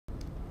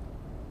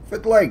If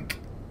you'd like,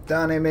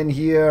 Dannyman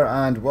here,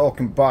 and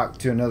welcome back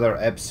to another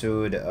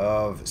episode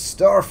of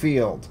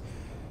Starfield.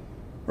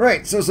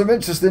 Right, so some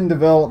interesting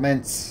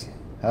developments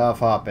have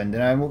happened,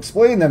 and I will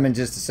explain them in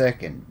just a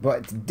second.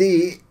 But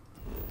today,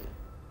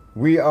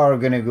 we are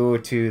going to go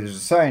to, there's a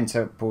science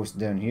outpost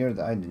down here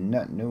that I did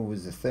not know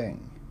was a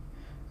thing.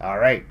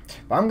 Alright,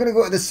 but I'm going to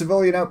go to the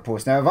civilian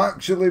outpost. Now, I've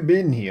actually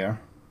been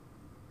here.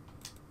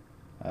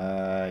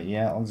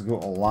 Yeah, let's go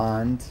to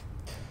land.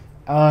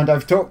 And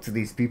I've talked to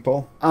these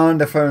people,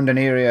 and I found an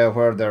area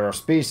where there are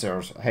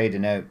spacers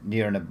hiding out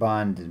near an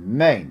abandoned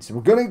mine. So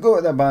we're going to go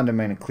to the abandoned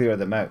mine and clear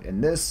them out.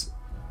 And this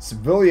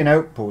civilian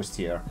outpost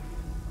here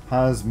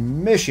has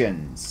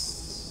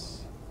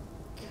missions.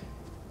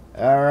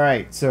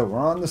 Alright, so we're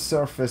on the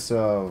surface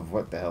of,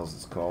 what the hell's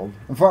it's called?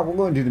 In fact, we'll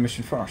go and do the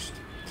mission first.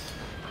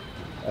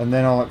 And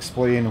then I'll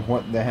explain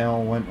what the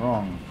hell went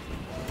wrong.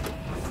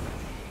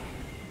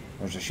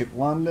 There's a ship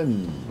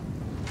landing.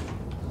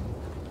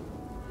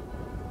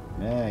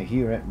 Yeah, I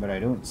hear it, but I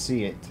don't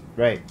see it.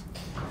 Right.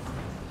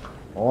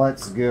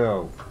 Let's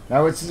go.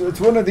 Now, it's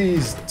one of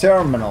these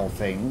terminal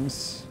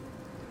things.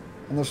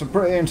 And there's some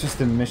pretty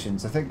interesting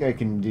missions. I think I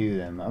can do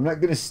them. I'm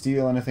not going to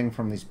steal anything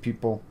from these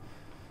people.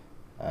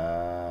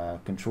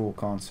 Control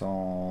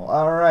console.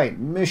 Alright,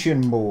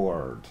 mission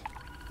board.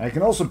 I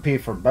can also pay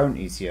for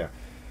bounties here.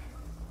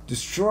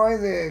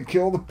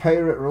 Kill the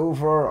pirate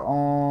rover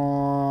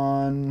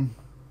on...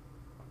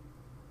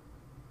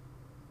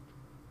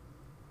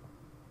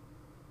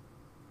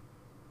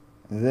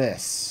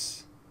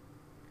 this.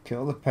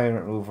 Kill the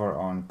pirate rover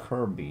on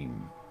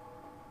Curbeam.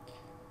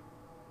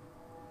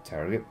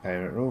 Target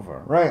pirate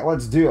rover. Right,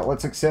 let's do it.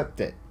 Let's accept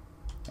it.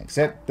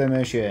 Accept the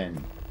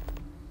mission.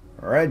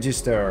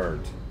 Registered.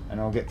 And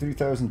I'll get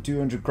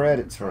 3,200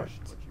 credits for it.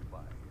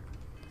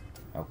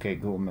 Okay,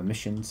 go to my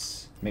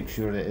missions. Make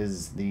sure it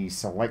is the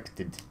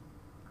selected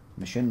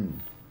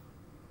mission.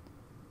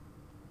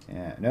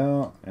 Yeah,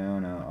 no.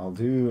 I'll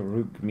do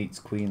Rook meets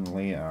Queen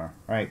later.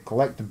 Right,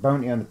 collect the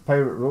bounty on the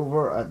pirate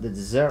rover at the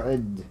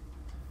deserted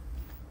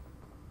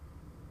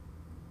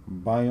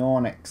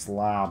bionics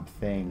lab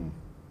thing.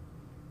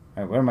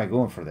 Right, where am I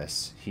going for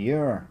this?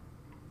 Here.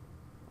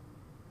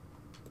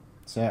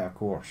 Set a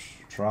course.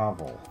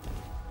 Travel.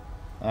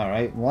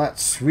 Alright, well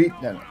that's sweet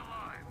then.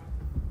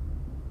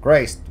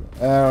 Christ.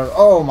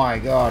 Oh my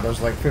god,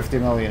 there's like 50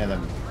 million of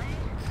them.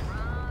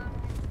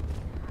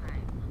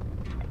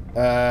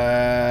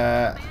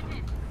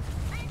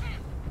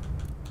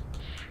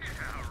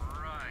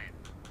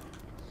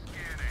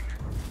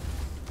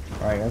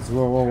 Right, let's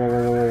go.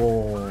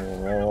 Whoa.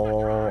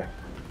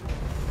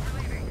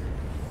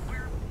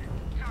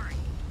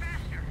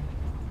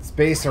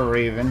 Spacer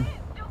Raven.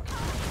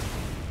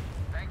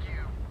 Thank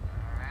you.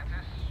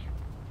 Mantis?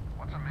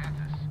 What's a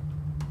mantis?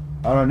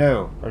 I don't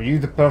know. Are you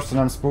the person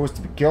I'm supposed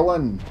to be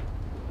killing?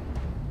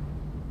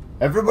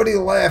 Everybody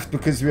left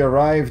because we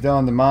arrived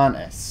on the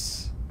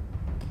Mantis.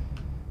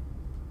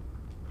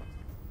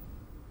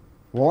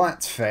 Well,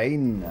 that's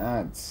fine.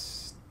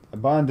 That's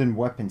abandoned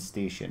weapon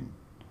station.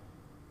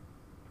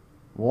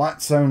 Well,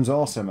 that sounds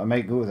awesome. I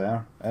might go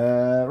there.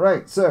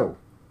 Right, so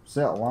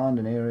set a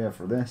landing area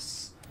for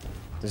this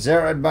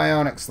deserted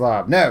bionics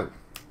lab. Now,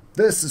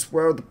 this is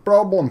where the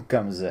problem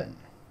comes in,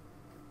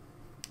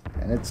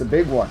 and it's a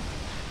big one.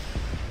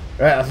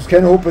 Right, I was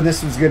kind of hoping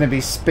this was going to be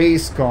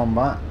space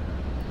combat.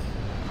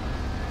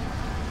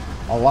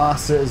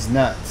 Alas, it is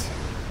not.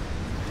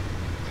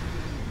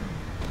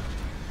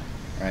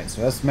 Right,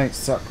 so this might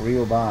suck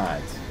real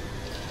bad.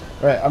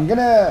 Right, I'm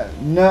gonna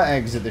not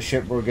exit the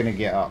ship we're gonna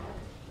get up.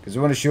 Because I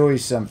want to show you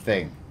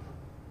something.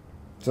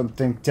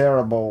 Something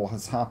terrible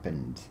has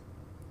happened.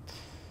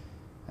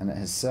 And it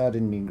has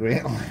saddened me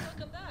greatly.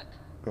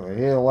 Go,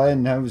 hey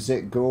Len, how's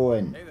it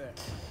going? Hey there.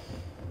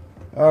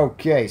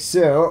 Okay,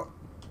 so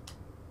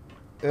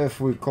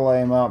if we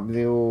climb up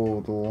the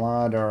old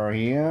ladder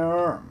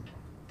here.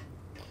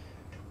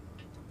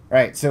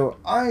 Right, so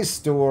I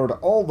stored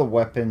all the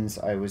weapons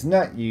I was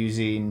not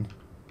using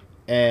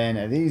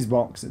in these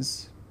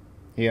boxes.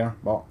 Here,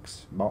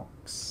 box.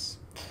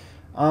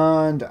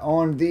 And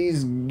on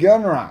these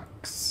gun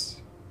racks.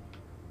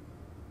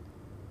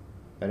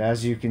 But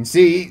as you can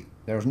see,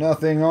 there's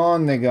nothing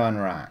on the gun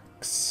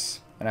racks.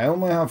 And I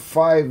only have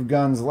 5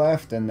 guns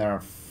left, and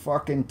they're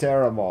fucking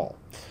terrible.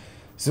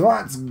 So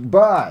that's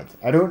bad.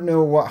 I don't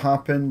know what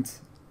happened.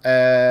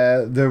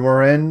 They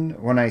were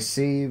in when I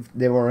saved.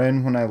 They were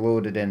in when I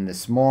loaded in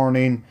this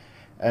morning.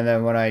 And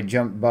then when I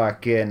jumped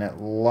back in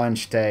at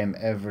lunchtime,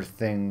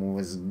 everything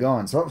was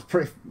gone. So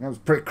that was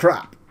pretty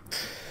crap.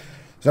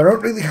 So I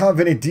don't really have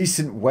any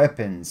decent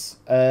weapons.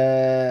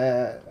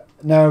 Now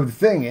the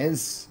thing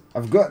is,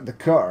 I've got the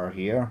cutter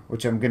here,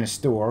 which I'm going to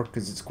store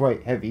because it's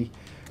quite heavy.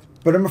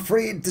 But I'm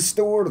afraid to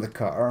store the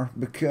cutter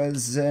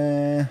because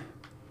I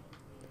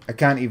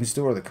can't even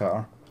store the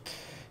cutter.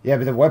 Yeah,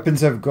 but the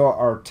weapons I've got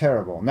are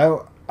terrible.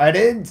 Now, I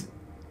did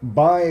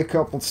buy a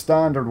couple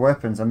standard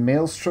weapons, a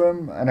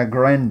Maelstrom and a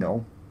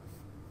Grendel.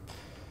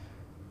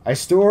 I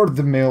stored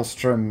the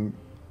Maelstrom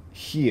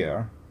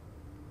here,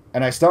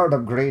 and I started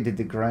upgraded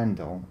the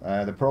Grendel.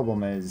 The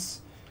problem is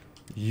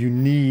You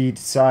need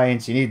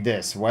science, you need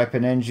this.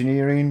 Weapon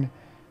engineering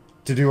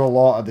to do a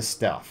lot of the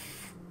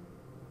stuff.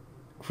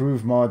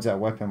 Groove mods at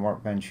weapon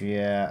workbench,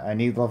 yeah. I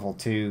need level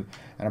 2,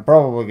 and I'm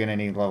probably going to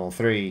need level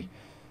 3.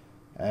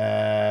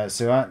 So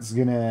that's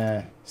going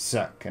to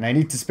suck. And I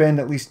need to spend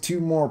at least 2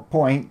 more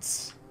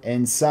points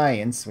in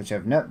science, which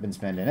I've not been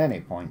spending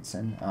any points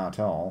in at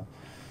all.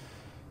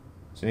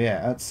 So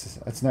yeah,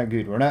 that's not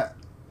good. We're not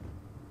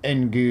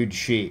in good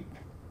shape.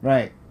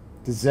 Right.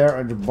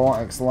 Deserted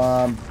robotics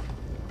lab.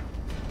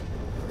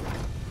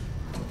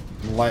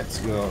 Let's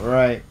go.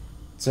 Right.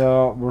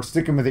 So we're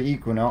sticking with the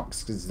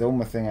Equinox because it's the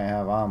only thing I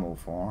have ammo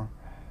for.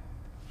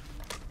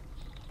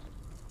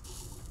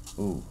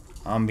 Ooh,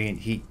 ambient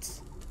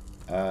heat.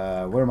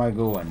 Where am I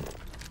going?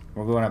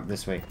 We're going up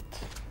this way.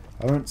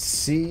 I don't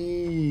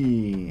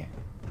see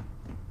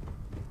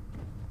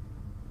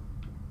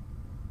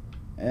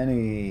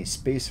any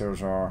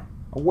spacers or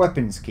a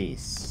weapons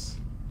case.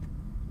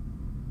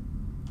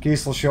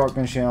 Caseless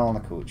shotgun shell and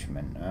a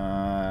coachman.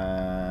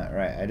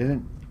 Right, I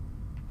didn't.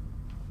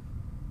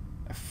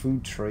 A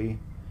food tray.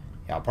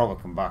 Yeah, I'll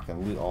probably come back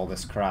and loot all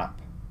this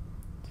crap.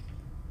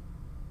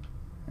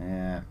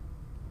 Yeah.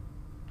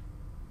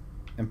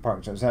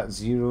 Impact, is that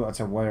 0? That's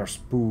a wire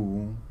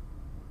spool.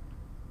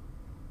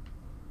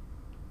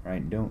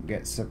 Right, don't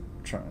get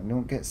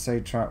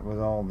sidetracked with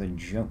all the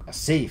junk. A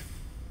safe,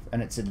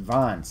 and it's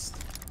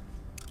advanced.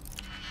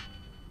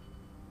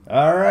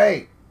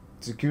 Alright.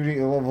 Security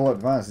level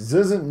advanced. This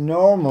isn't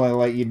normally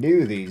like you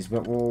do these,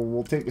 but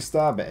we'll take a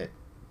stab at it.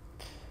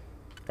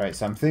 Right,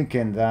 so I'm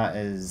thinking that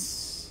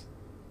is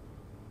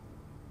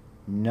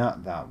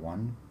not that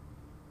one.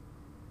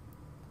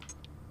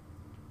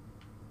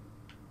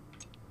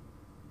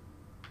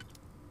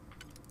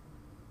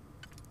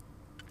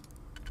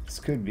 This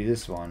could be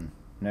this one.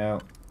 No.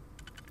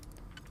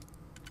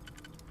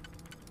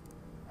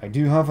 I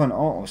do have an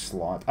auto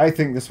slot. I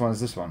think this one's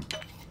this one.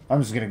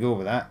 I'm just going to go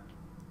with that.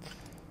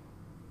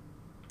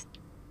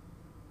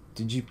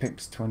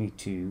 Digipix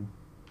 22.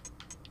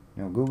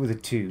 No, go with the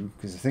 2,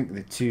 because I think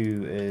the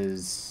 2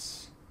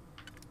 is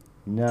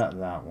not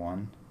that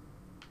one.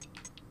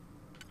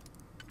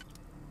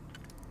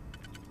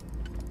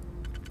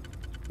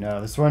 No,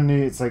 this one,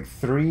 it's like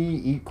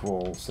 3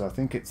 equal, so I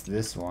think it's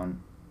this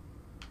one.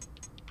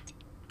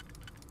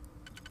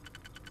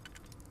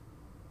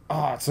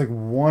 Oh, it's like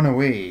 1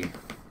 away.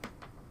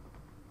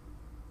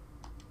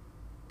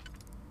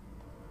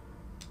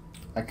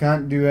 I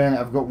can't do any.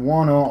 I've got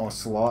 1 auto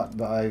slot,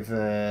 but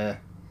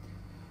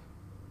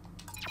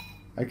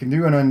I can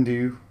do an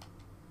undo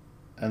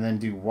and then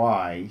do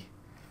Y.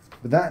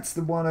 But that's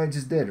the one I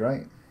just did,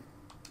 right?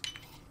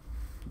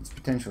 It's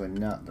potentially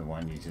not the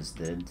one you just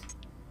did,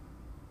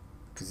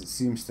 because it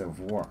seems to have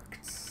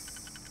worked.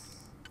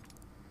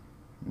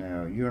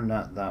 No, you're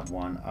not that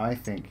one. I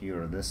think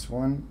you're this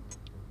one.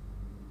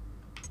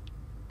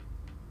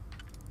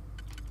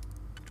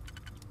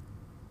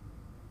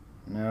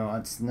 No,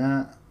 it's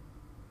not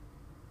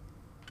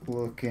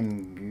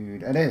looking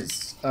good. It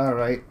is.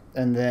 Alright.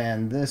 And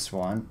then this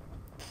one.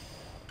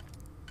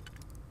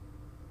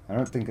 I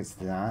don't think it's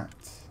that.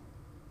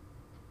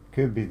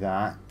 Could be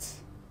that.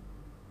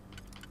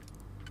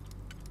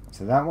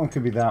 So that one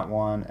could be that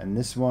one. And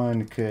this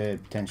one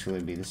could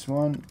potentially be this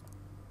one.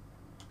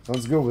 So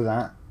let's go with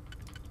that.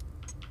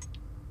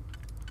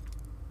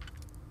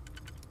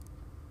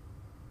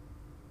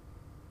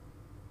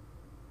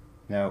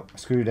 No,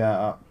 screw that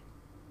up.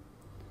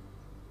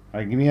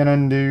 Alright, give me an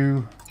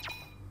undo.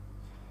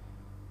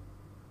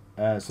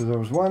 So there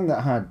was one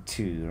that had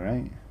 2,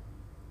 right?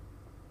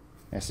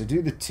 Yeah, so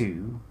do the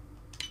 2.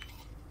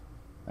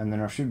 And then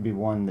there should be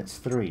one that's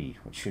 3,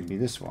 which should be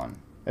this one.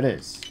 It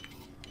is.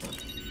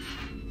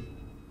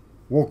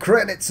 Well,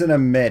 credits in a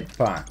med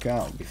pack.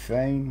 That'll be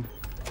fine.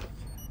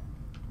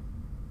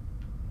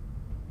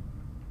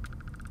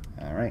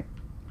 Alright.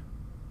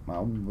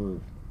 Well,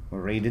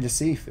 we're ready to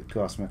see if it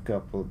costs me a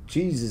couple.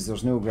 Jesus,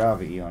 there's no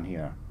gravity on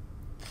here.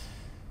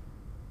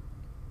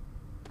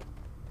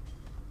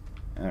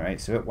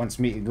 Alright, so it wants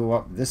me to go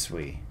up this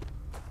way.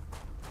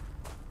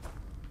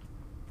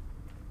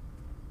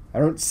 I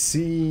don't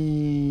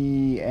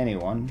see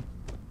anyone.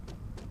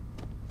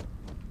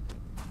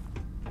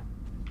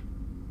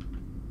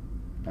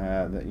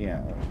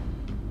 Yeah.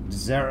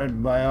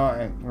 Deserted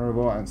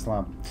robotics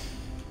lab.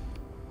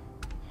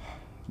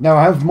 Now,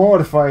 I have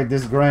modified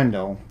this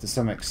Grendel to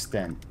some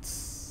extent.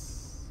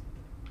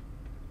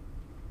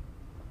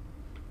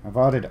 I've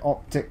added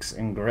optics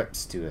and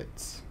grips to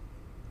it.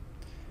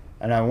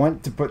 And I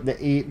want to put the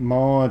 8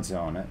 mods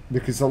on it,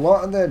 because a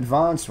lot of the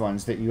advanced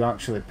ones that you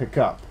actually pick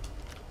up,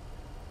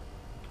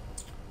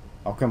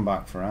 I'll come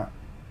back for that.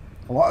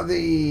 A lot of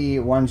the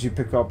ones you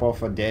pick up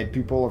off of dead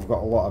people have got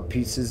a lot of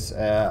pieces,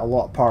 a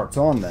lot of parts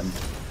on them,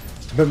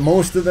 but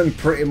most of them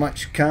pretty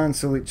much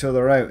cancel each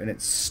other out, and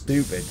it's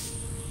stupid.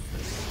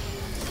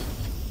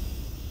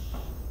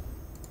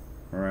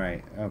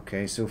 Right,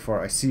 okay, so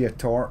far I see a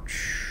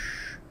torch.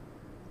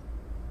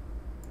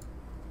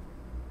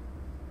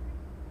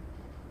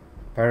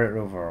 Pirate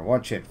Rover,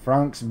 watch it.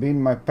 Frank's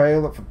been my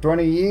pilot for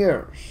 20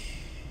 years.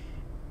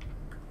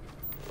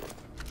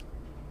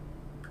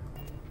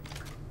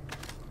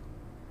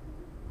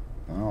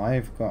 Well,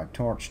 I've got a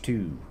torch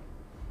too.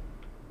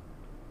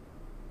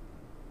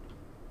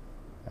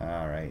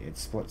 Alright, it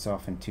splits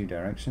off in two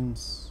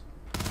directions.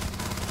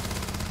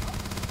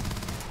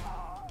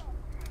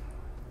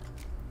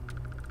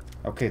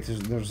 Okay,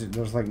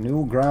 there's like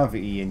no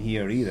gravity in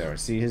here either.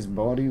 See, his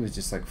body was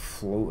just like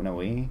floating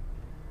away.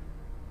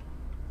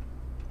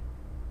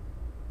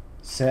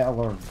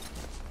 Settler.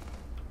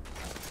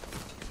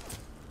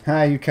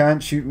 Ha, you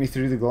can't shoot me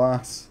through the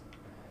glass.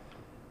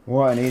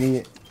 What an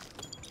idiot.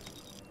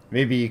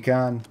 Maybe you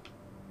can.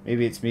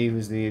 Maybe it's me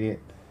who's the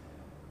idiot.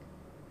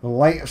 The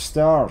light of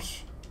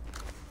stars.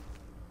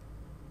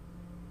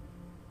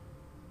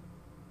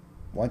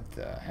 What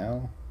the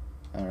hell?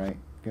 Alright,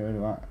 get rid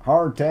of that.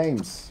 Hard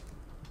times.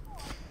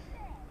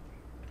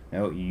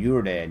 No,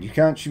 you're dead. You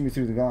can't shoot me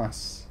through the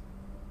glass.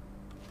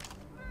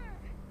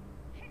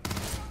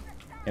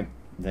 Yep,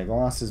 the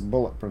glass is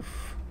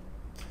bulletproof.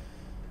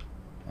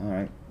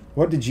 Alright.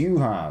 What did you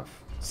have?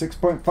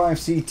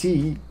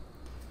 6.5 CT.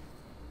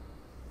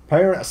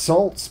 Pirate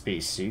assault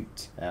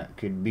spacesuit. That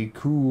could be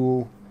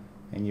cool.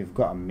 And you've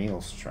got a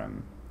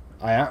maelstrom.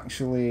 I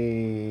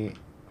actually...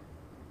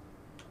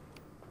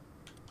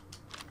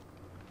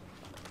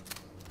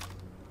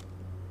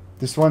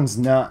 This one's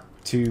not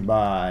too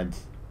bad.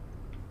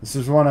 This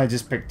is one I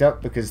just picked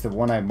up because the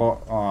one I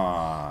bought...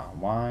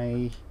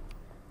 why?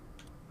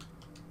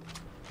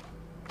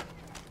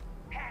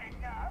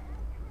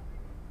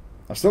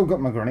 I've still got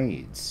my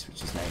grenades,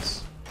 which is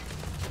nice.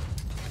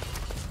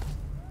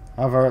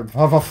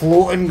 Have a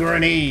floating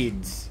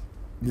grenade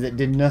that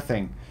did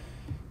nothing.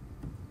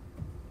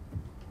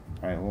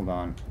 Alright, hold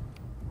on.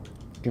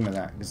 Give me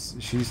that, 'cause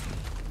she's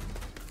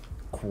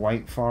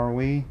quite far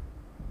away.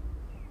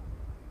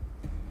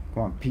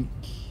 Come on, peek.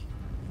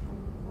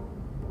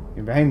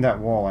 You're behind that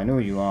wall, I know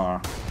you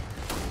are.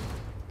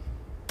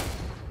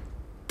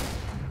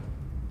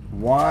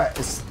 What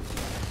is...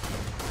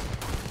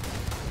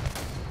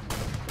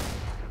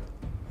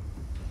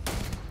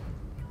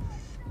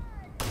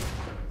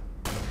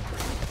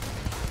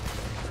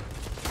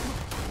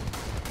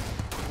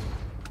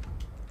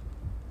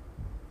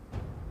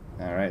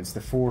 Alright, it's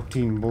the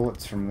 14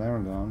 bullets from there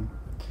gone.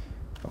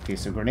 Okay,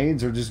 so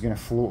grenades are just gonna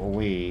float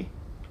away.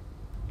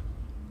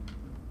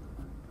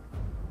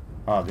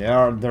 Oh,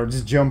 they're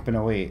just jumping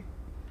away.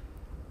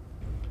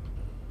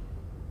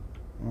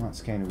 Well,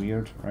 that's kind of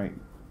weird. Right.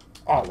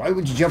 Oh, why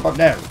would you jump up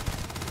now?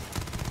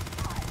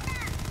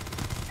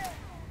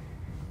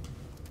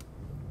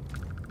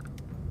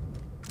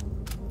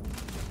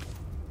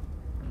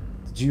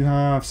 Did you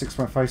have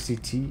 6.5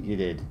 CT? You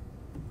did.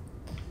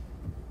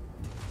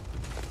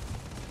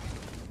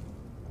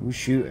 Who's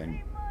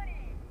shooting?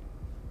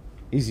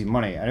 Easy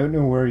money. I don't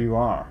know where you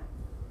are.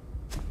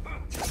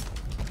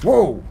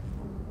 Whoa!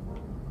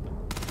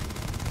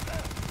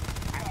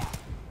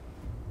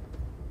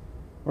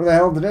 Where the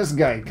hell did this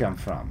guy come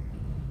from?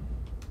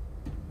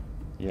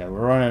 Yeah,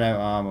 we're running out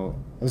of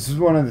ammo. This is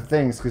one of the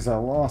things because I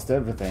lost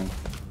everything.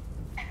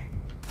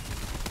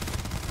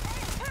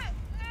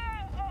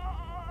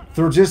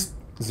 They're just...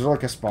 Is there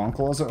like a spawn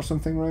closet or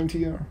something around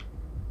here?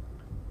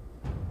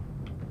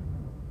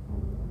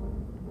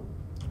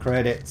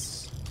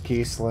 Credits.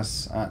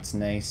 Caseless. That's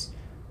nice.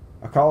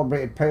 A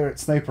calibrated pirate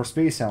sniper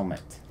space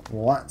helmet.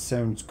 Well, that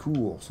sounds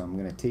cool, so I'm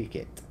going to take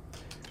it.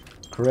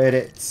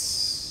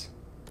 Credits.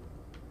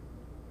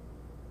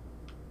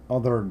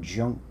 Other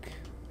junk.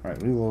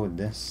 Right, reload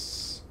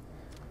this.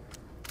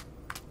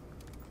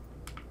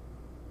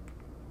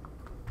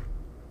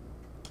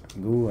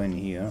 Go in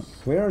here.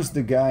 Where's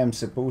the guy I'm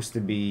supposed to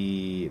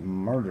be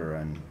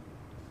murdering?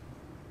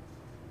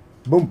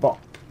 Boom pop.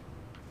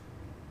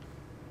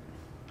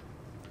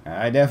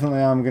 I definitely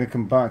am going to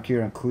come back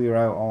here and clear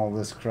out all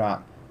this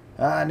crap.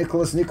 Ah,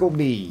 Nicholas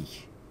Nickleby.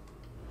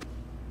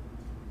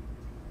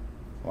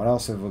 What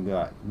else have we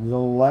got? The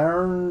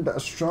Learned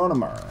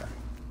Astronomer.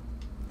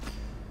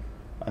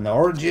 And the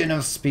Origin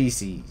of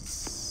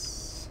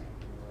Species.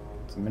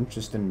 Some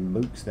interesting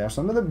books there.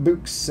 Some of the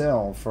books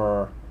sell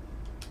for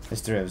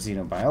History of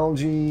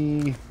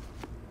Xenobiology,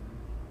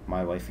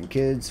 My Wife and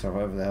Kids, or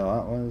whatever the hell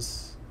that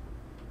was.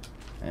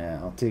 Yeah,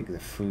 I'll take the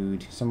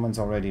food. Someone's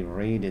already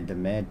raided the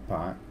med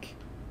pack.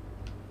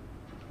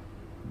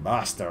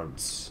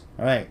 Bastards.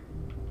 Alright,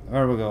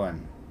 where are we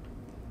going?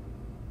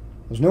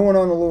 There's no one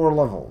on the lower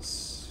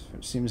levels,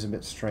 which seems a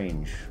bit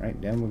strange.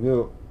 Right, down we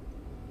go.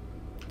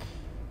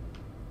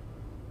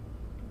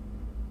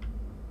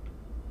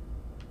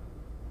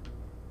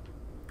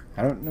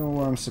 I don't know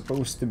where I'm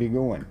supposed to be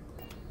going.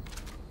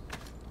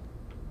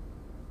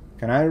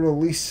 Can I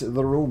release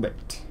the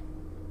robot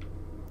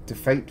to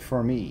fight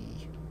for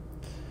me?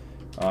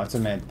 Oh, it's a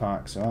med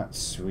pack, so that's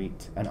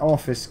sweet. An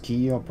office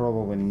key, I'll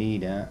probably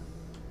need it.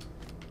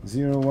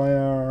 Zero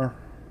wire.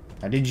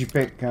 A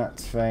digipick,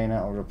 that's fine.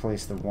 That'll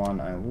replace the one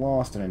I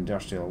lost. An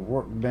industrial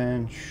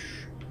workbench.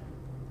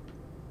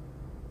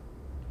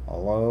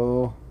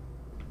 Hello?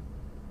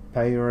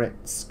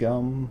 Pirate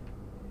scum.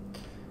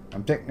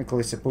 I'm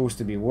technically supposed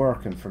to be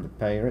working for the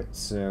pirates,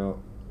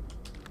 so...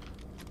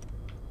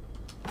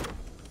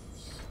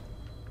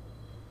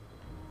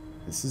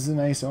 This is a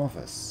nice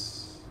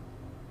office.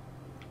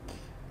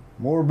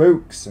 More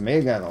books.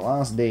 Omega, The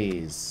Last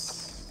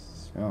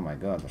Days. Oh my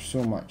god, there's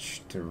so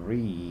much to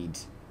read.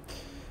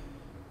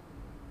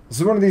 This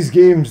is one of these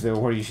games, though,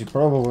 where you should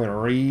probably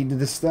read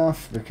the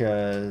stuff,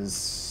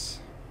 because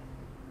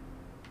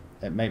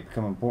it might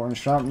become important.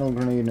 Shrapnel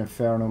Grenade,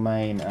 Inferno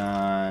Mine,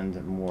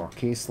 and more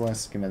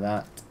caseless. Give me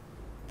that.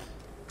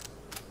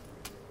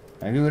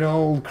 A good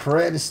old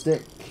credit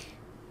stick.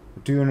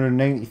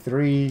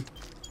 293,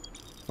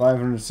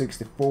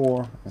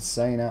 564, a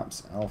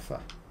Synapse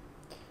Alpha.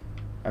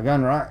 A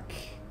gun rack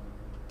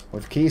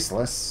with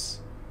caseless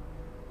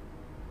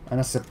and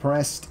a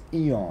suppressed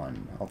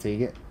Eon. I'll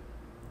take it.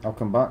 I'll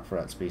come back for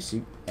that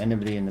spacesuit.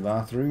 Anybody in the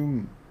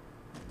bathroom?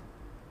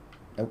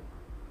 Nope.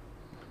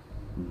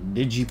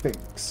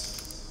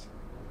 Digipix.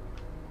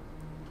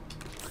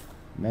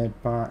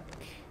 Medpack.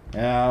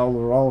 Yeah,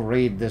 I'll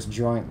raid this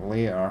joint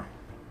later.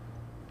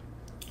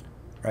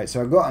 Right,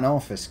 so I got an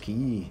office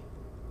key.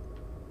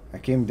 I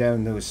came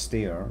down those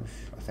stairs,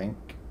 I think.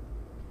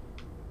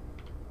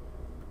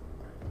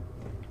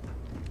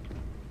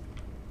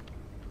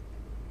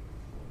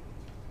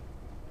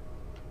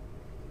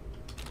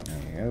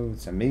 There you go.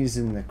 It's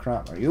amazing the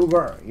crap.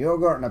 Yogurt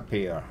and a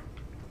pear.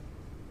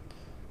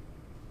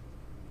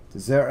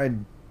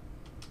 Deserted.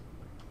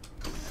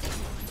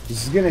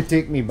 This is gonna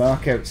take me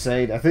back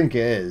outside. I think it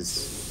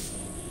is.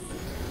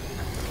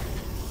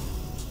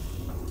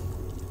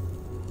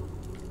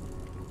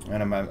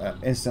 And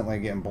I'm instantly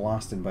getting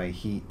blasted by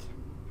heat.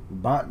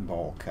 Bat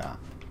ball cap.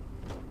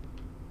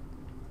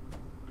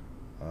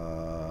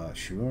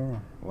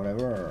 Sure.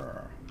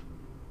 Whatever.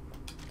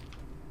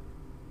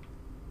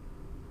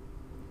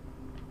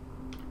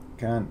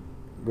 Can't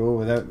go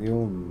without the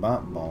old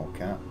bat ball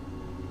cap.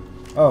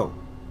 Oh.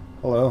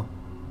 Hello.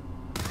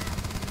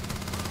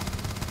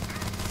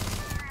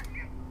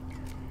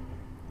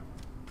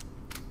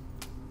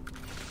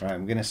 Right,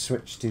 I'm gonna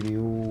switch to the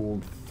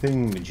old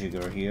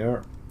thingamajigger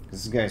here.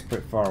 This guy's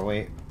pretty far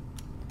away.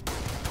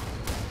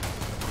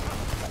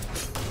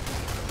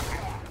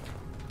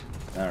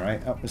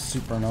 Alright, that was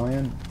super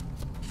annoying.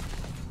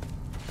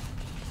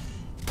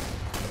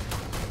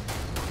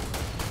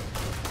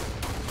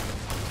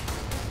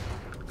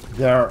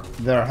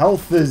 Their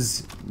health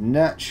is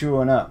not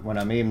showing up when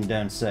I'm aiming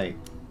down sight.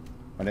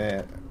 But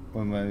I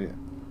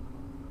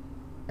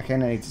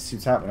kinda need to see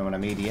what's happening when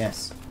I'm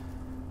ADS.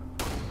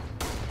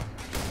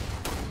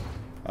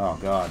 Oh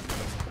god.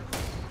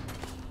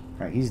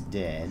 Right, he's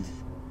dead.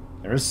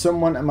 There is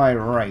someone to my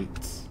right.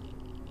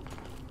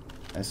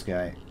 This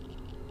guy.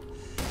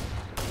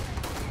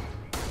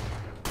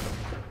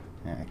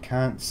 I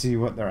can't see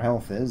what their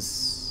health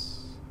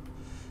is.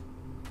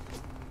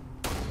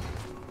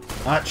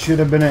 That should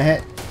have been a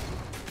hit.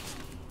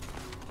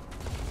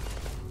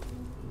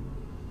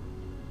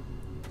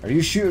 Are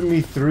you shooting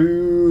me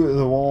through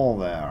the wall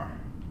there?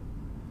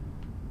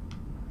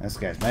 This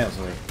guy's miles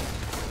away.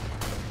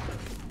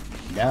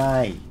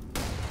 Die.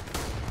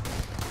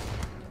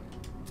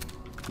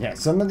 Yeah,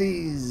 some of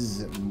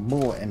these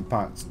bullet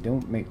impacts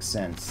don't make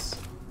sense.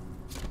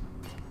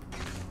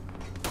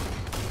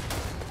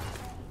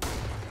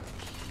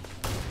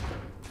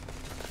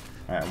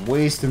 Alright, I'm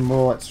wasting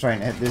bullets trying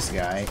to hit this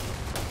guy.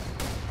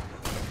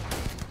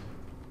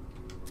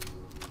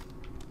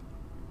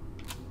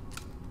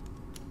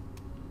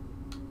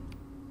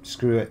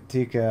 Screw it,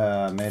 take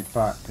a med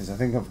pack, because I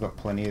think I've got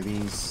plenty of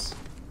these.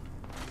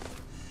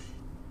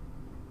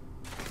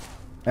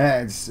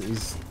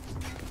 It's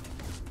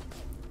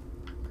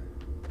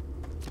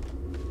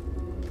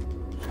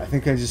I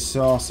think I just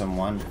saw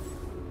someone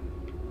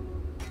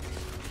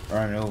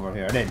running over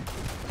here. I did.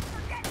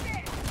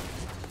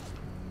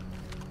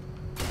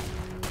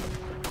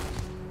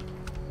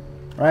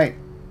 Right.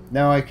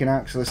 Now I can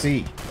actually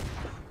see.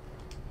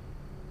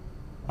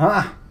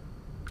 Ah!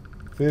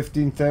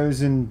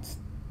 15,000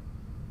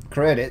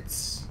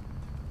 credits.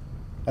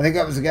 I think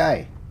that was the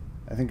guy.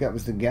 I think that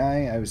was the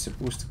guy I was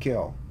supposed to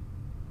kill.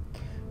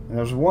 And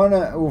there's one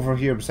over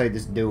here beside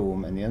this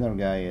dome, and the other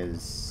guy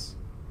is...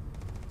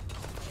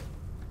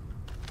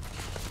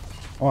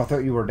 Oh, I thought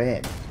you were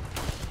dead.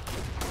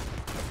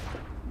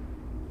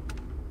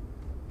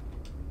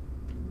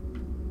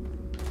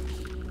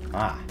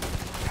 Ah.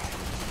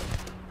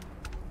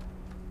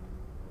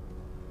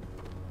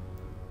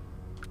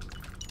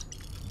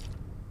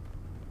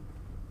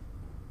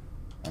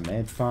 A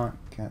med pack,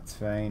 that's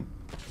fine.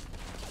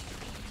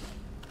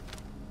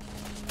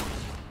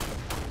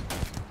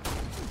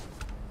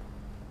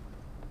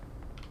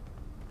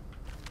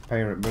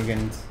 Pirate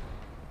Brigand.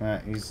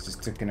 He's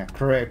just taking a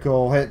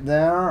critical hit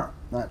there.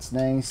 That's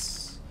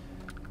nice.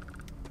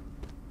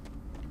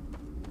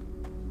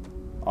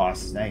 Oh,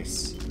 that's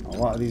nice. A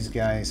lot of these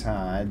guys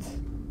had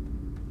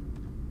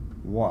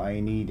what I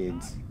needed.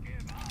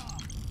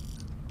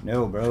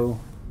 No, bro.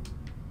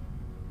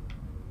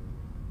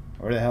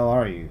 Where the hell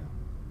are you?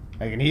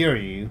 I can hear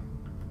you.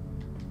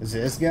 Is it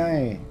this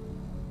guy?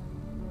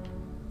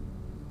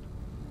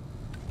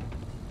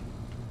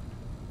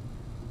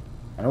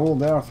 An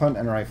old earth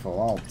hunting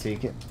rifle. I'll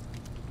take it.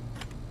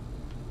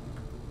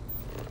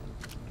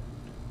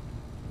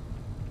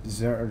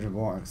 Deserted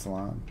robotics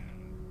lab.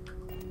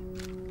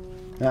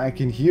 Now I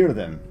can hear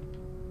them.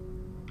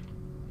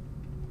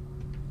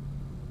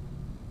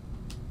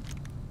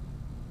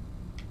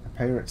 A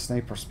pirate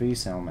sniper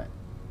space helmet.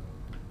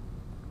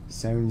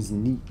 Sounds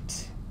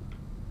neat.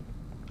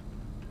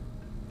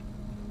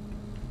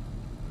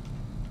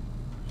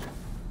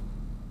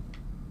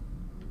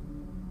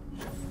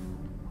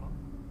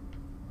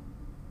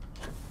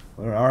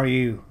 Where are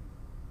you?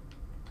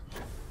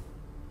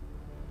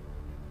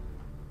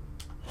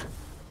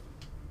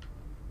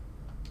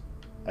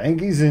 I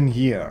think he's in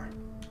here.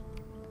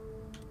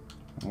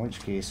 In which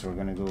case we're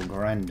gonna go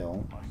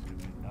Grendel.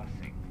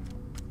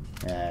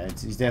 Yeah,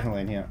 he's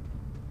definitely in here.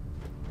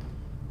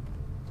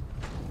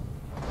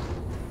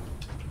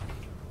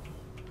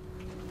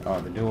 Oh,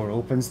 the door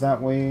opens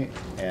that way?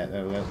 Yeah,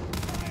 there we go.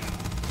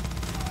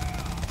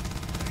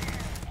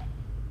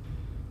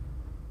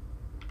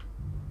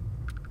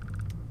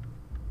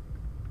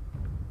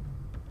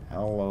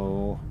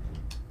 Hello.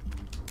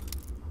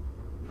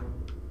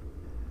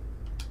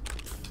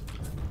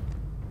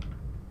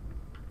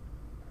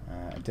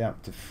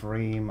 Adaptive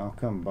frame. I'll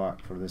come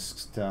back for this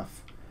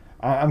stuff.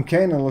 I'm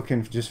kind of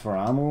looking just for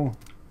ammo.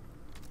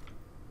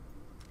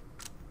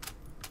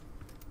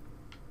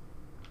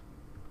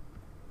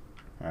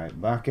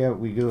 Alright, back out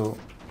we go.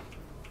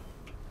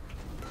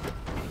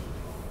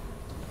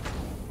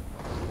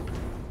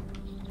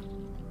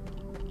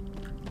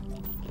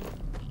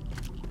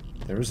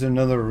 There's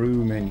another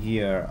room in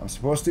here. I'm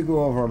supposed to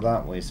go over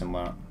that way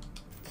somewhere.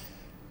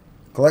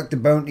 Collect the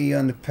bounty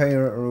on the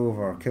pirate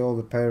rover. Kill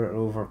the pirate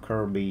rover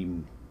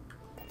Curbeam.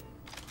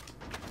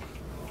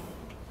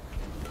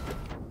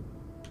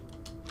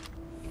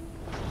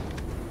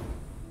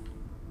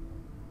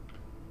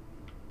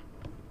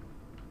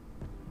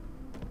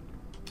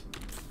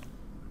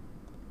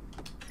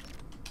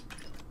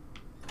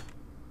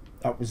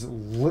 That was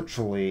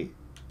literally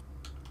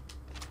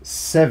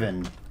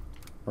 7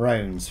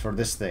 rounds for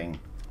this thing.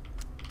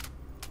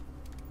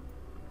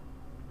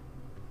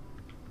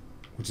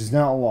 Which is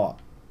not a lot.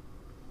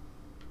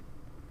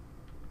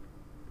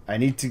 I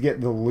need to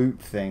get the loot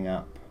thing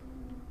up.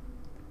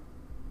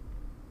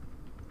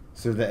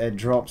 So that it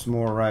drops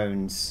more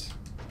rounds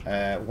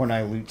when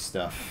I loot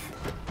stuff.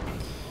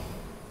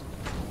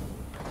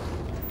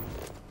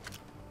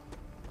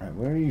 Right,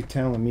 where are you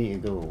telling me to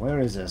go? Where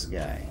is this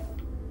guy?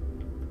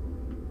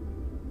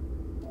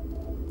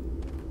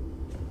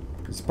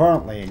 He's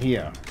apparently in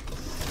here.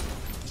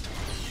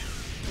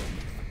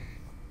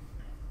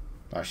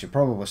 I should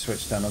probably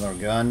switch to another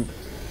gun.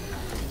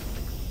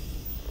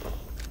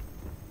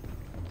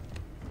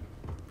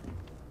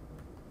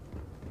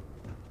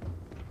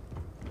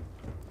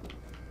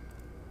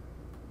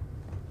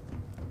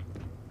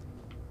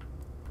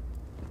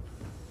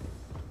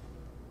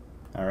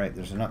 Alright,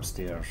 there's an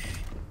upstairs.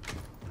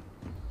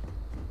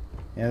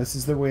 Yeah, this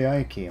is the way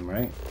I came,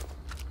 right?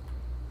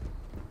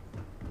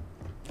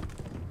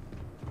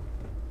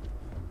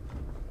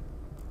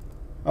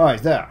 Oh,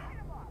 he's there.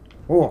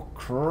 Oh,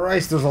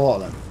 Christ, there's a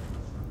lot of them.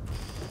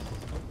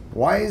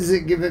 Why is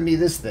it giving me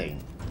this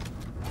thing?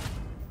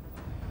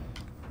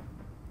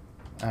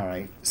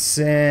 Alright,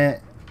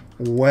 set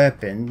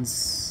weapons.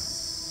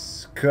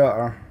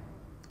 Cutter.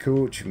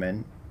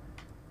 Coachman.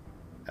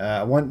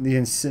 I want the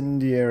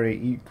incendiary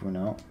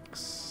equinox.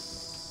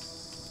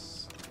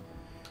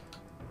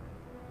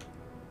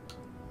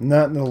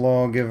 Not the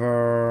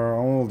lawgiver.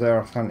 Old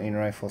earth hunting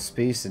rifle.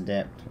 Space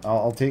adept.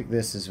 I'll take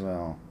this as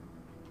well.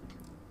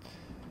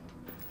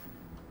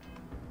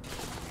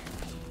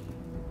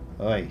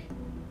 Oi.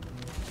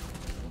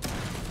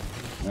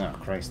 Oh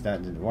Christ,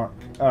 that didn't work.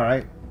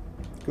 Alright.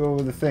 Go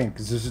with the thing,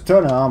 because there's a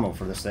ton of ammo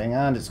for this thing,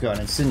 and it's got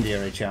an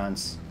incendiary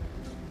chance.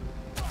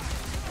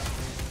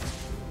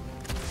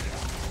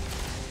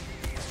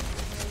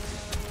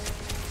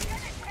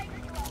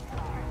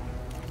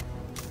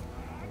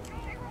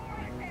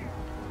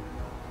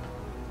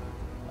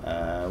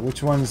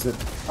 Which one's the...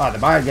 Ah, the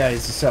bad guy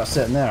is just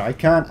sitting there. I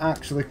can't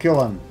actually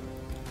kill him.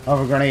 I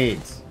have a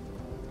grenade.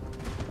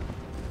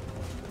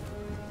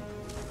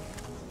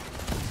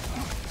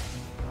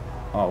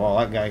 Oh, well,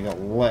 that guy got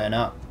lit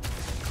up.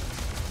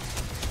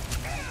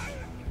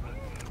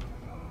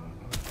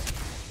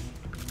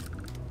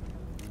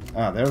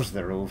 Ah, there's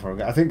the rover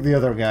guy. I think the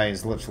other guy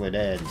is literally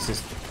dead. He's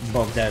just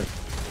bugged out.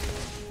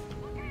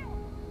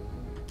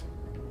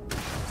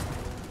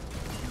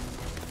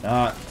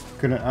 Ah,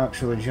 couldn't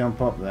actually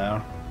jump up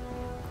there.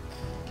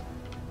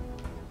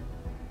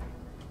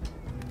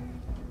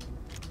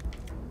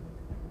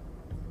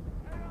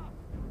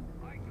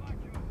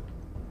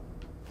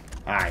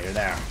 Ah, you're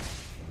there.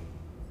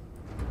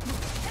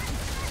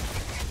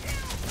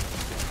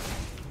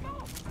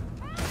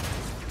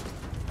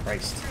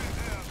 Christ.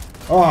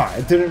 Oh,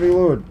 it didn't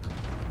reload.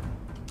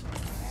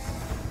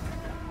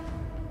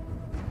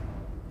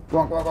 Go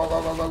on, go, go,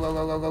 go, go, go, go,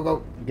 go, go, go,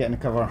 go. Get in the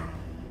cover.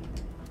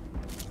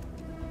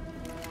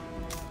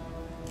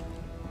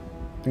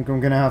 I think I'm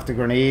gonna have to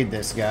grenade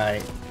this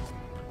guy.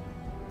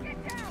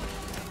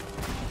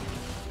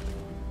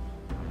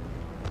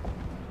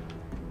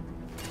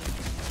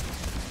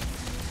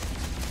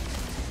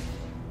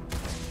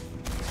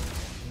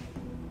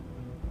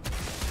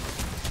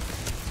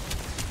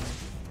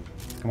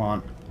 Come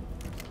on.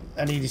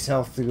 I need his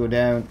health to go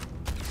down.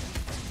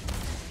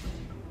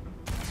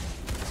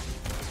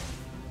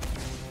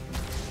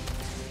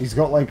 He's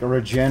got like a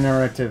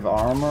regenerative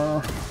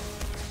armor.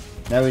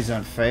 Now he's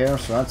on fire,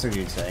 so that's a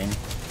good sign.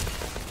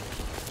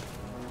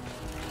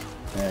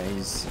 Yeah,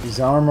 his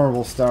armor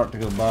will start to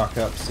go back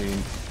up soon.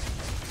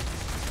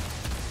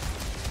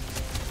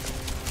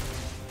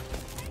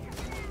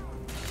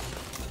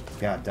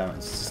 God damn it,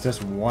 it's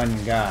just one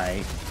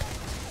guy.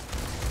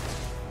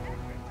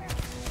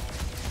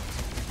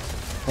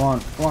 Come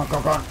on, come on,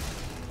 come on.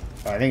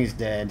 I think he's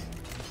dead.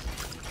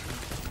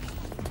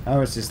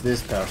 Now it's just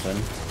this person.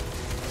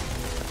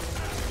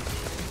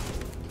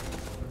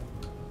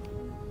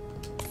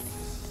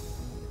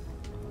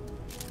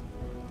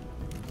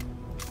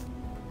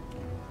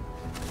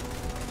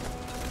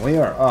 We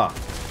are up.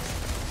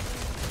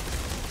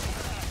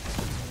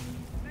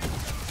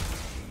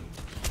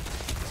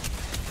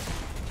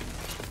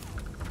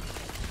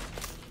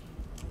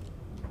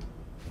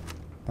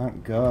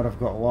 Thank God I've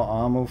got a lot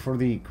of ammo for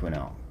the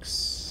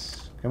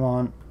Equinox. Come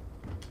on.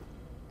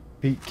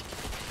 Peek.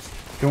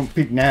 Don't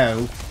peek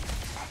now.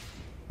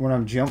 When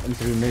I'm jumping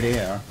through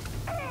mid-air.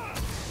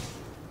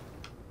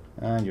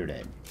 And you're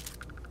dead.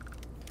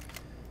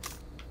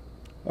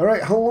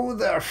 Alright, hello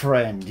there,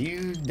 friend.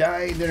 You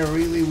died in a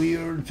really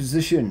weird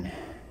position.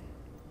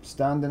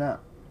 Standing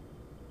up.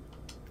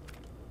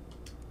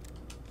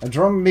 A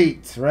drum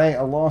beat. Right,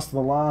 I lost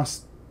the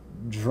last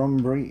drum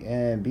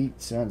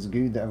beat, so that's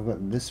good that I've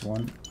got this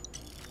one.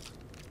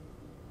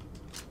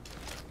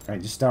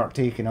 Right, just start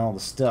taking all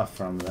the stuff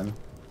from them.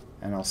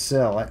 And I'll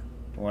sell it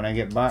when I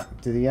get back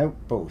to the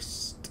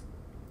outpost.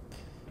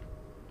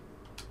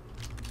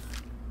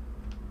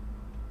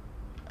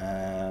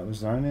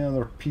 Was there any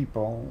other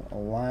people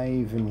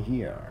alive in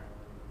here?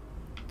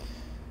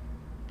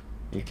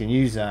 You can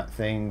use that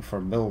thing for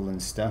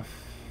building stuff.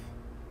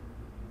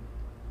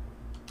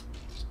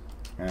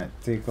 Alright,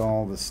 take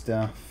all the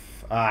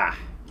stuff. Ah!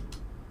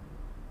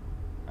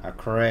 A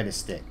credit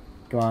stick.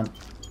 Go on.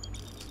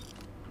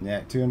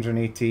 Yeah,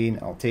 218.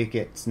 I'll take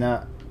it. It's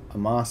not a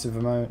massive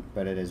amount,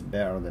 but it is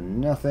better than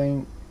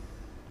nothing.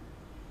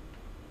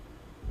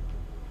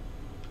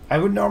 I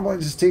would normally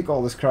just take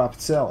all this crap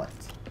and sell it.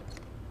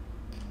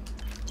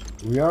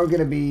 We are going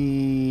to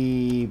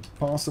be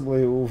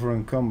possibly over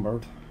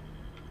encumbered.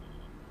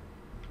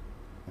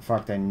 In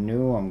fact, I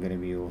know I'm going to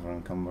be over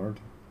encumbered.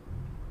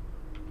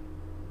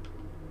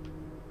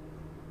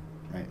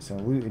 Right, so I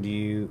looted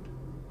you.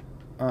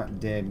 That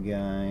dead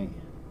guy.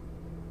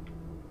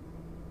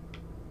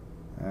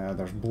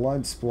 There's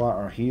blood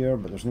splatter here,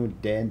 but there's no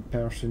dead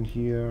person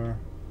here.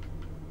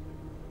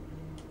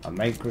 A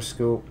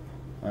microscope.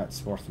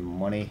 That's worth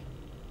money.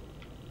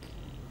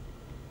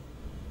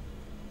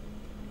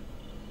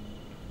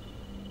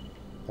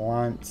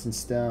 Plants and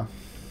stuff.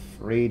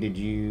 Raided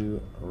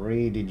you.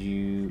 Raided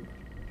you.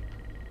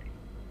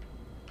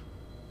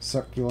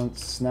 Succulent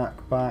snack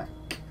pack.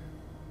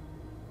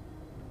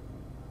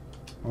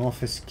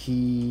 Office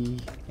key.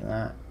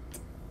 That.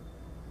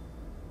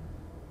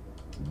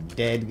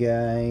 Dead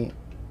guy.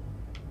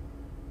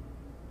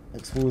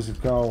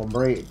 Explosive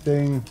calibrated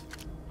thing.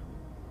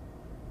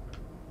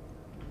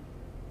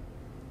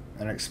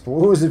 An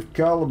explosive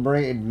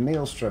calibrated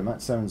maelstrom.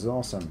 That sounds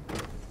awesome.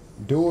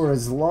 Door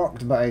is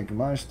locked, but I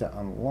managed to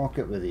unlock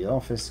it with the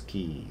office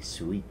key.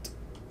 Sweet.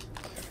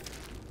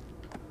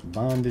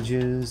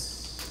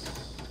 Bandages.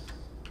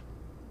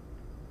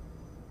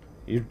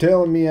 You're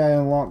telling me I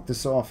unlocked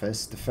this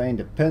office to find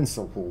a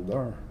pencil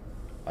holder?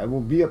 I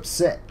will be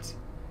upset.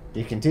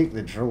 You can take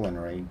the drilling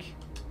rig.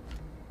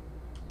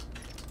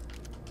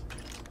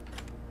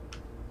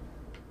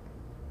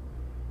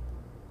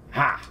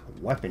 Ha!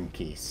 Weapon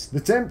case.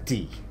 That's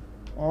empty.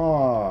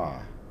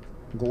 Ah,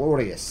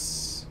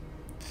 glorious.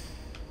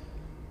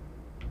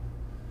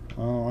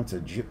 Oh, that's a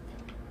jeep.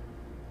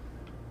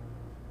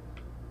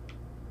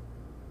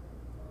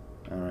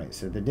 Alright,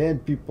 so the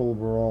dead people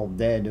were all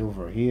dead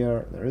over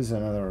here. There is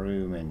another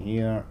room in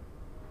here.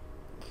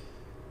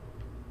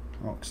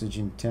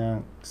 Oxygen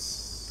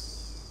tanks.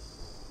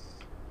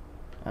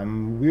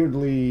 I'm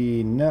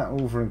weirdly not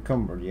over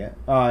encumbered yet.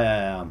 Oh, yeah,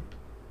 I am.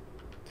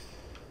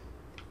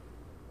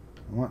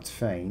 That's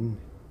fine.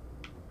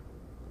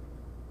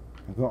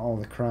 I've got all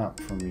the crap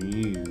from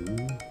you.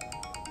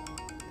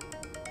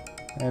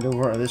 Head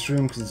over to this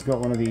room because it's got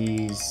one of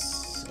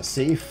these. A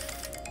safe.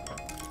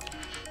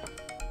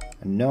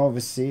 A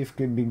novice safe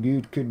could be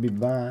good, could be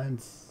bad.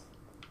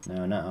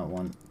 No, not that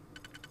one.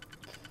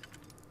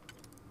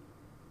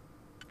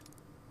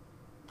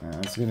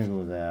 That's gonna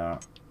go there.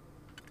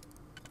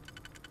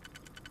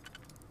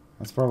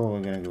 That's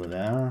probably gonna go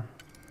there.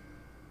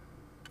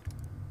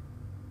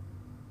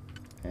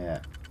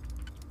 Yeah.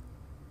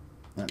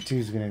 That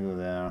two's gonna go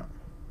there.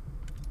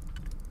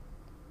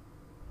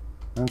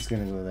 That's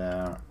gonna go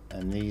there.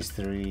 And these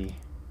three.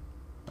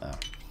 Oh.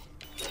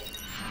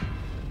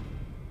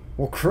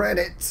 Well,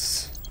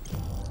 credits!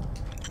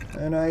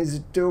 And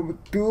isotopic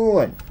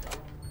coolant.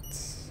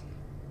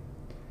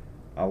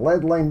 A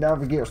lead line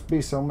navigator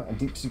space helmet, a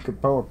deep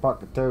secret power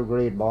pack, a tow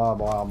grade, blah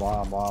blah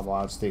blah blah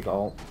blah. Let's take it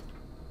all.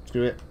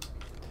 Screw it.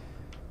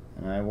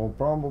 And I will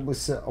probably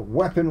set a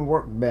weapon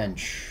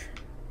workbench.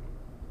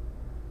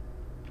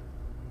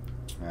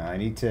 I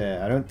need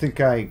to. I don't think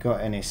I got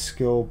any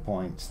skill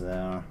points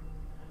there.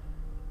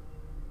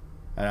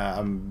 And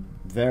I'm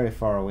very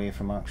far away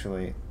from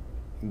actually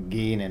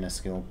gaining a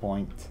skill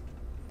point.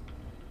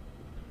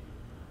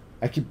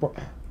 I keep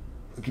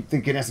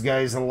thinking this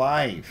guy's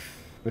alive,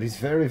 but he's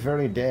very,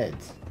 very dead.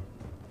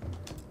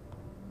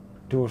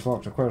 Doors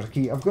locked, requires a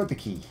key. I've got the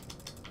key.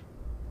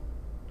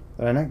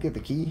 Did I not get the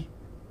key?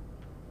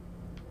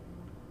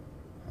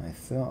 I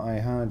thought I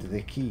had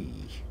the key.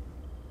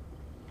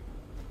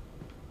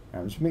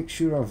 Now just make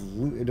sure I've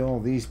looted all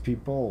these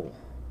people.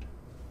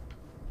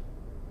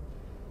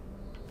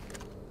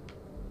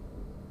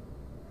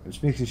 I'm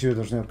just making sure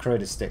there's no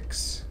credit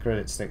sticks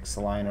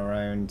lying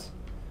around,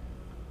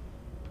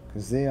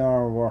 because they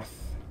are worth.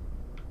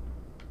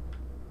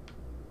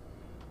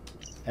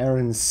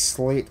 Aaron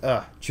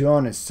Slater.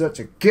 John is such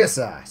a kiss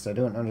ass. I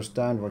don't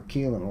understand why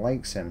Keelan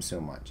likes him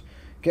so much.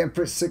 Getting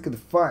pretty sick of the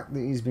fact that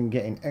he's been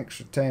getting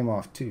extra time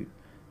off too.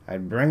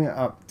 I'd bring it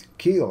up to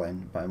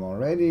Keelan, but I'm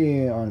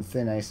already on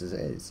thin ice as it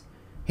is.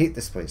 Hate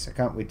this place. I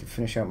can't wait to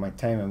finish out my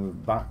time and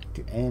move back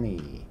to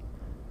Annie.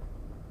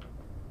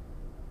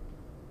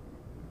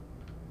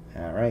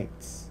 Alright.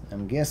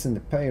 I'm guessing the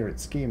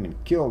pirates came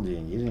and killed you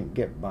and you didn't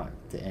get back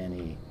to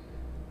Annie.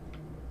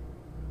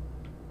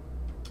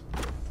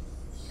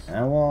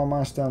 And well, I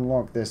managed to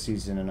unlock this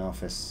using an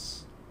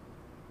office.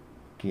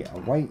 Get a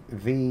white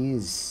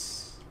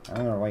vase.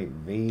 Another white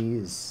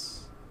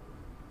vase.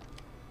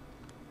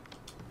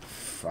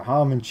 A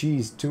ham and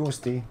cheese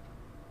toasty.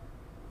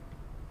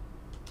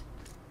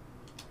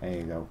 There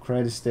you go.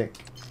 Credit stick.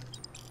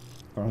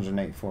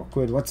 494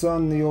 quid. What's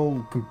on the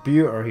old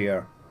computer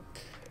here?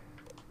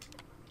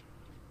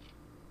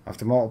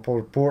 After multiple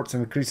reports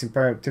of increasing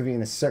pirate activity in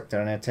the sector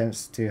and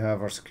attempts to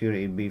have our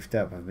security beefed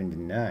up have been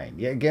denied.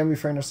 Yet again we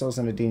find ourselves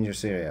in a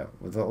dangerous area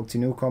with little to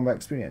no combat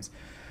experience.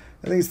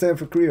 I think it's time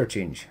for career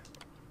change.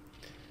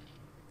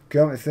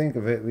 Come to think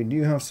of it, we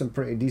do have some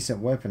pretty decent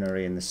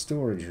weaponry in the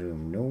storage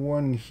room. No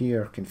one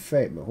here can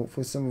fight, but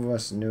hopefully some of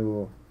us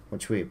know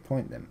which way to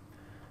point them.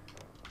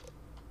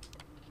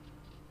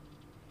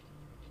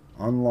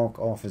 Unlock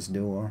office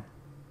door.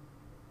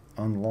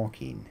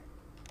 Unlocking.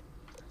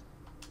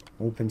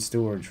 Open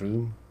storage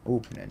room.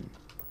 Opening.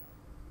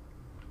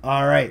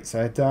 Alright, so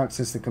I had to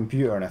access the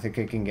computer and I think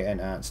I can get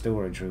into that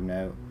storage room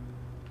now.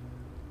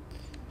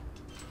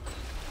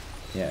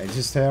 Yeah, I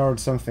just heard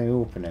something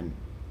opening.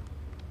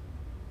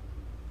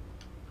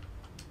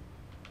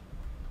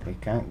 I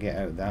can't get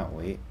out that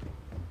way.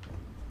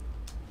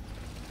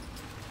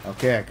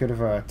 Okay, I could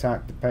have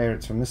attacked the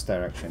pirates from this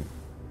direction.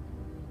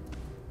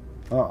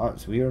 Oh,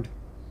 that's weird.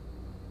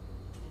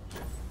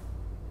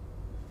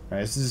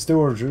 Right, this is a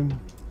storage room.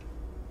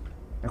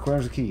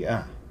 Requires a key.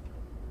 Ah.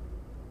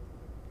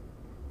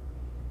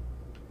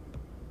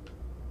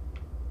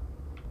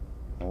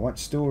 Well, what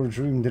storage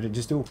room did it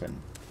just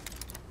open?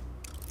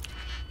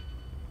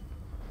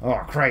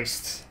 Oh,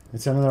 Christ.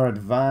 It's another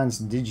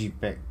advanced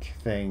digipick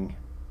thing.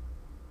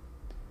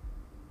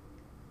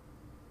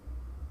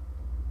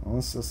 Well,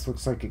 this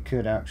looks like it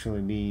could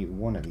actually be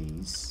one of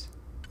these.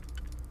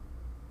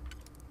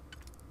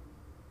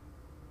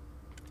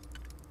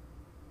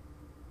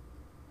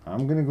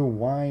 I'm gonna go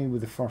Y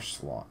with the first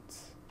slot.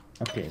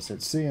 Okay, so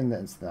it's saying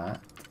that it's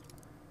that.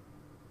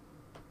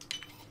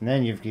 And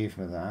then you've gave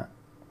me that,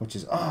 which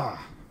is I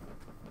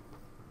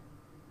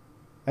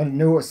didn't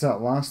know what's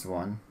that last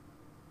one.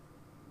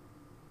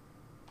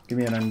 Give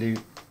me an undo.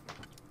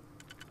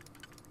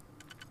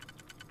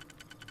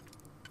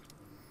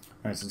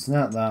 Alright, so it's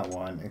not that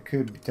one. It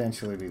could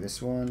potentially be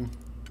this one.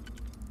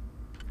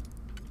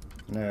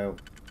 No.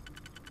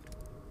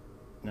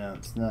 No,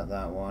 it's not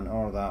that one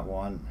or that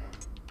one.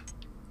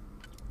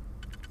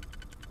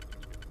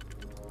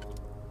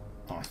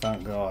 Oh,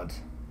 thank God.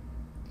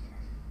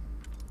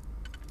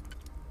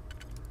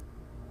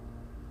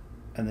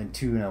 And then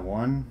 2 and a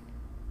 1.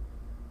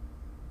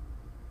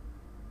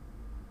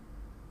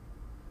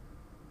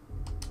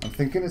 I'm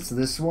thinking it's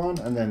this one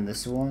and then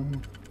this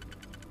one.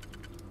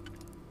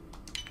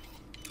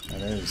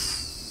 It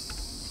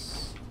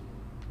is.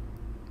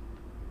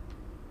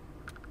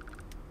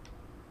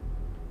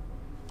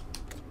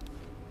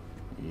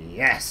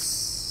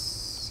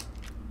 Yes!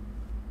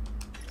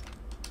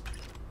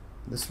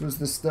 This was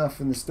the stuff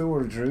in the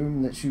storage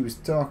room that she was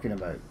talking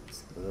about.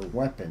 The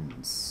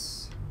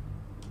weapons.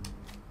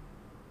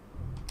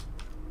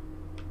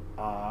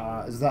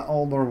 Is that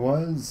all there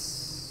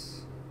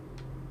was?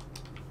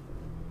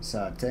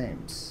 Sad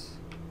times.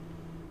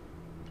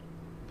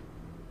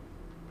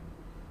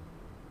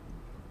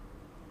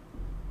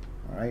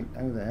 Alright,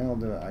 how the hell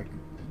do I...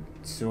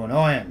 It's so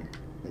annoying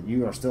that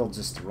you are still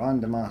just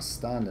random ass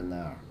standing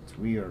there. It's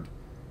weird.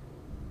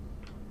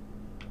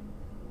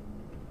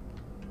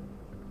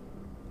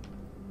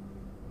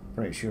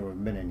 Pretty sure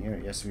we've been in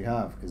here. Yes, we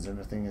have, because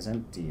everything is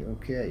empty.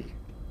 Okay.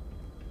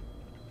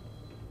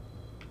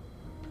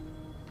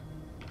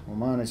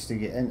 We'll manage to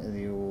get into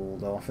the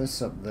old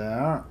office up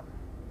there.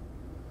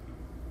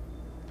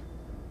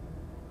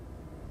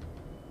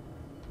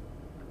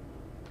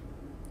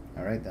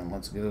 Alright then,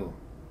 let's go.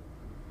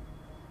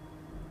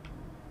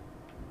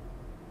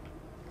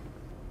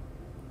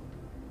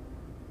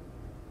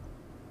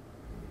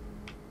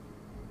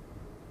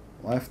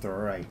 Left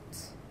or right?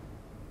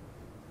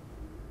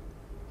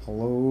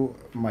 Hello,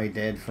 my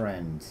dead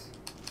friend.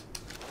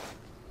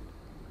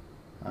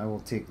 I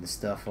will take the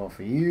stuff off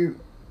of you.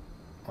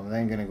 I'm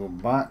then going to go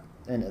back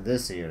into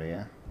this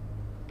area.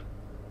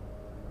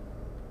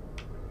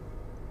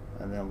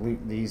 And then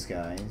loot these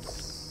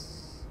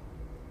guys.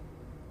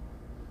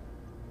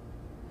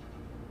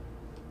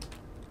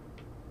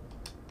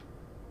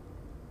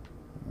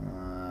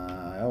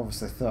 I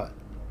obviously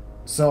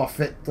saw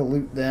fit to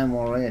loot them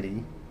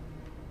already.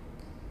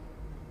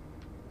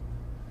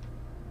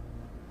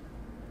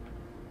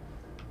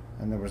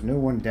 And there was no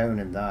one down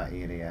in that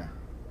area.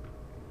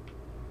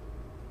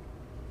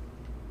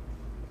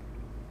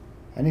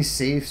 Any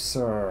safes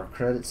or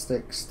credit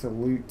sticks to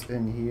loot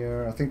in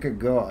here? I think I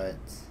got it.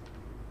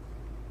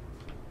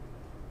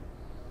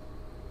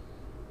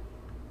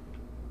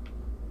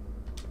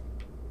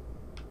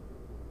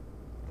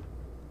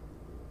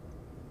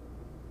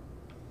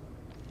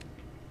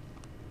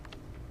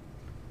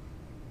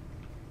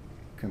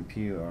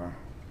 Computer.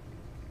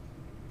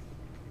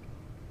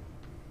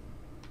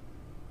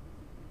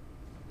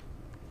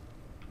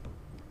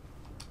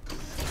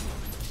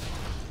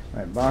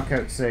 Right, back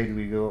outside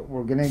we go.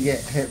 We're gonna get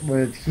hit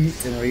with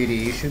heat and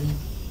radiation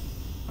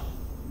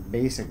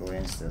basically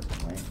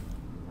instantly.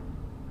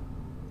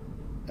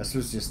 This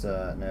was just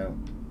no.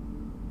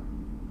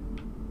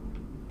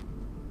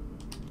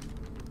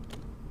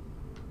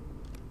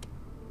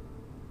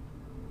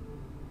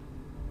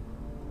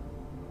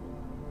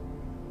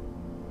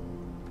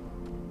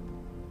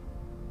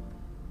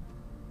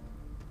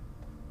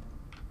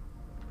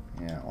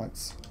 Yeah,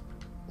 let's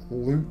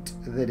loot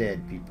the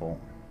dead people.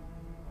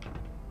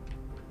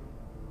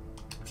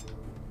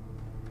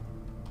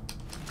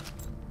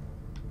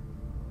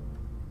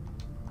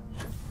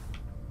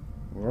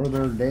 Were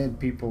there dead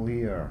people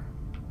here?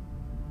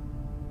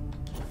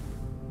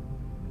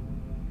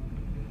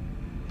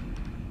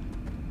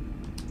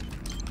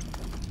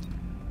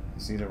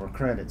 See, there were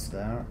credits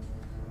there.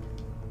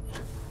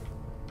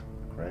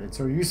 Credits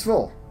are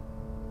useful.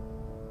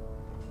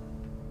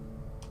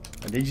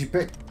 A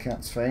digipick,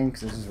 that's fine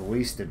because this is a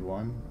wasted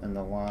one. And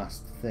the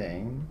last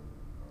thing.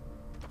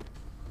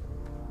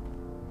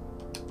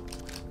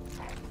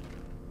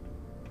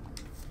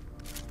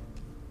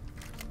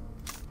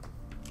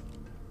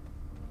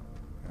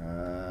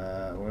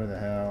 Where the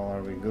hell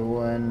are we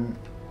going?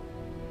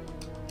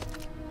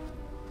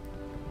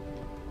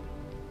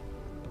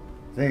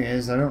 Thing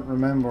is, I don't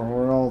remember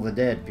where all the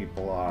dead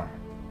people are.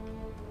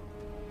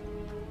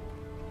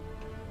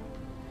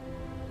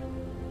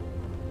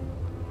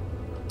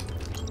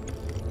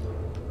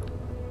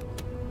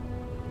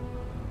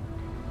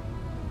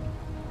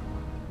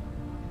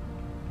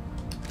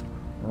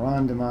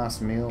 Random ass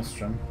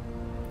maelstrom.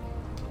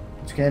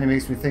 Which kind of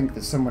makes me think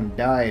that someone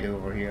died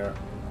over here.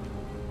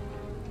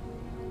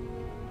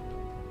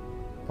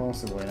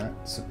 Possibly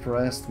not.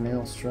 Suppressed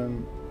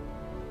maelstrom.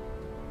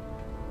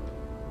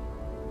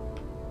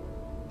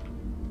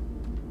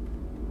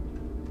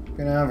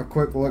 Gonna have a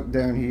quick look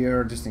down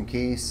here just in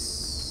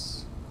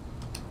case.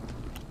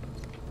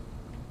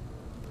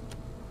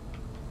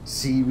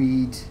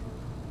 Seaweed.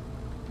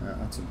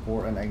 That's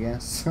important, I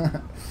guess.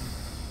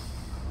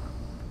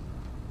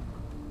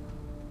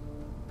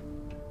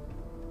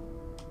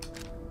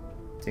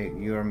 Take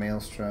your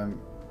maelstrom.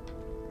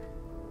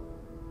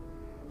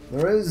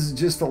 There is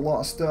just a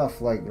lot of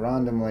stuff, like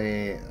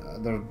randomly,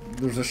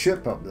 there's a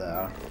ship up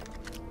there.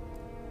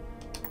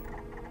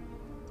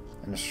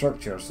 And a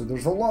structure, so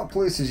there's a lot of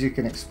places you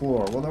can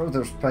explore. Whether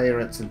there's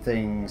pirates and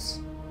things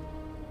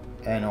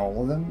in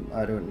all of them,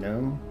 I don't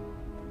know.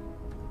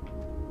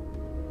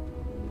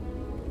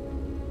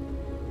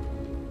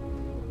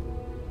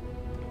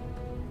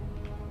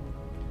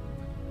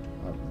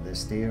 Up the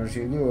stairs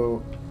you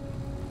go.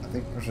 I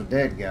think there's a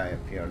dead guy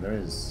up here. There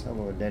is.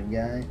 Hello, dead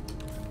guy.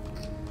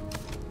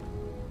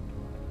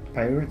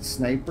 Pirate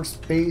sniper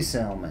space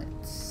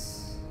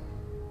helmets.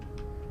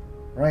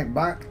 Right,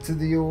 back to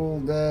the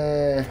old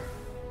there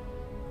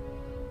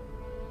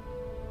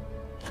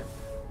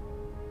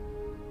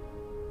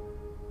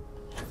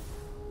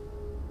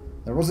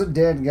was a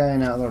dead guy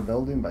in that other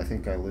building, but I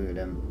think I looted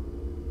him.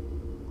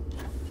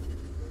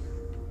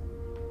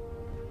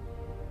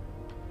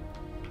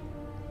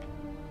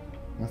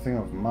 Nothing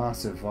of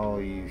massive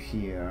value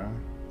here.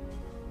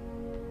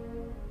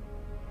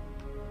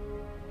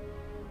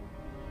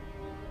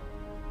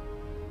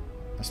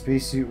 A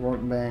spacesuit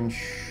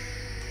workbench,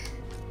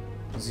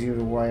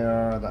 zero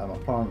wire that I'm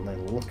apparently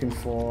looking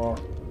for.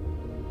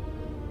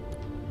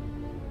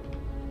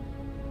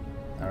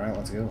 Alright,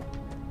 let's go.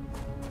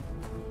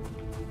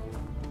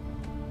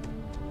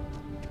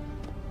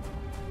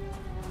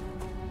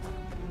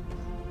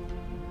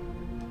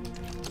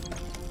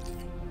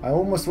 I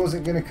almost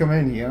wasn't going to come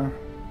in here,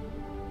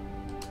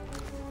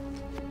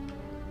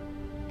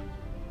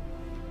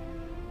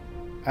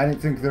 I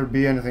didn't think there'd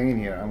be anything in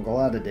here. I'm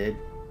glad I did.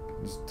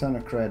 There's a ton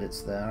of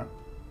credits there.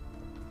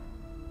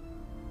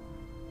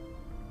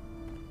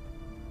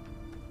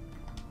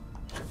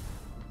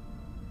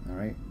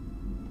 Alright.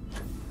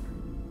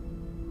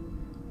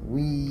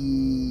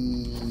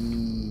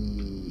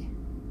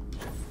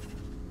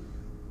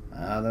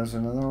 There's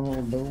another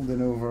little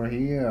building over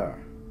here.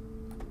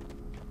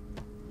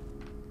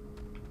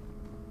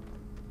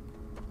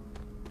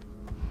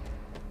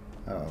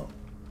 Uh-oh.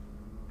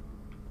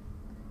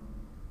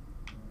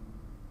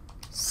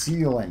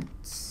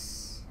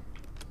 Sealants.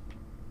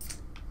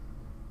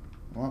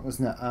 Well, that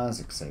wasn't as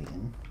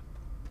exciting.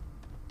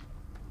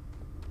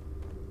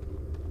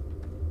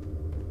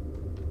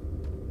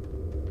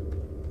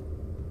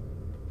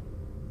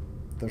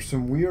 There's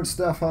some weird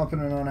stuff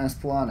happening on this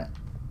planet.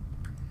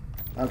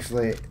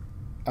 Actually,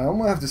 I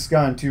only have to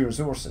scan 2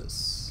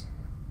 resources.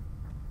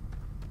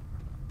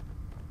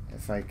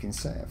 If I can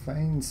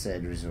find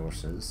said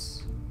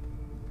resources,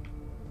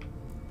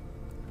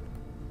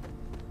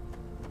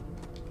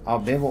 I'll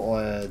be able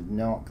to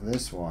knock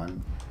this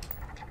one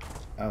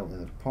out of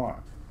the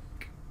park.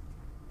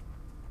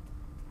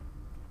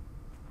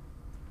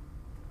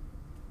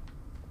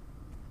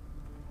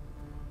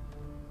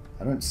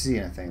 I don't see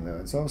anything though.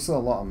 It's also a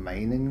lot of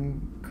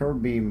mining.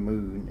 Curbeam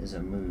moon is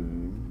a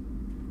moon.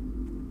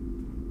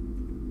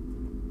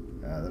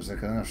 There's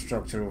like another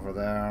structure over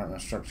there and a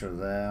structure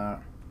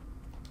there.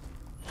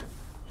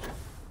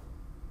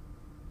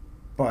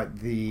 But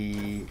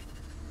the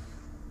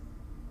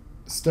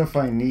stuff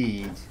I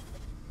need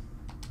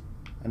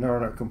in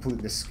order to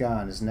complete the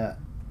scan is not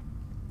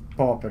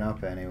popping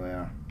up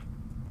anywhere.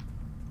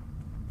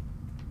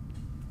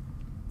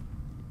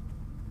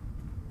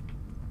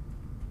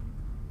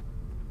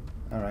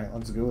 Alright,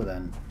 let's go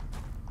then.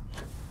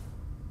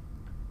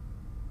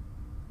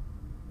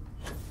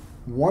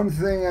 One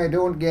thing I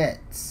don't get.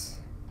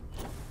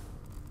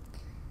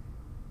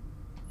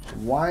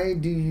 Why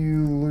do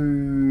you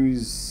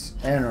lose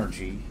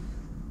energy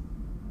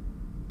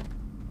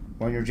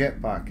when you're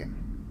jetpacking?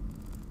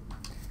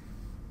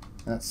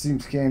 That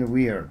seems kind of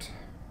weird.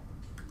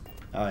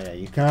 Oh yeah,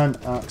 you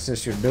can't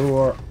access your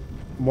door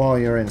while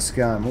you're in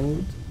scan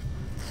mode.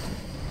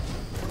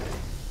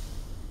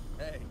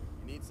 Hey,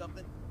 you need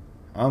something?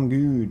 I'm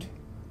good.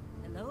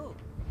 Hello.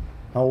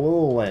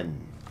 Hello,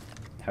 Lynn.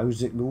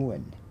 How's it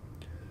going?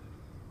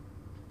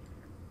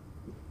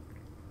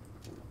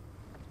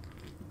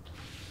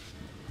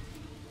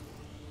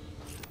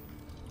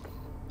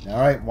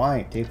 Alright,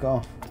 why? Take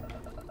off.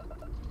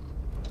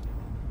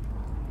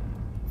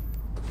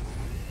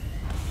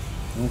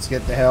 Let's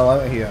get the hell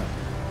out of here.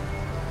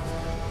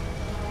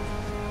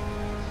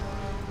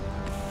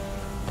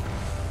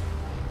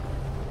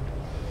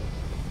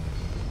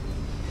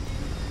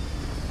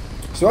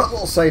 So that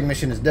little side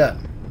mission is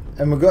done.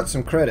 And we got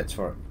some credits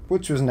for it,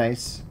 which was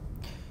nice.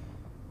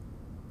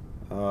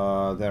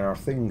 There are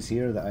things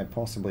here that I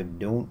possibly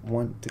don't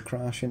want to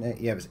crash into.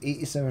 Yeah, it was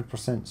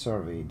 87%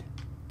 surveyed.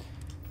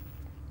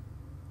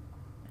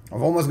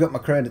 I've almost got my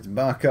credits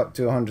back up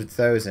to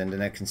 100,000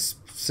 and I can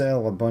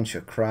sell a bunch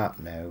of crap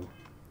now.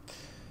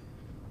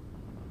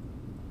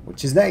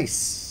 Which is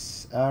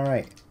nice.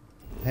 Alright.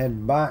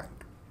 Head back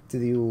to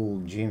the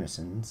old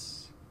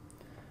Jamisons.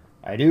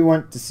 I do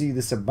want to see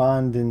this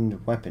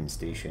abandoned weapon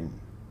station.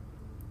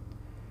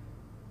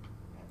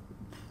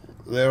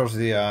 There's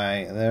the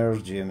eye.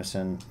 There's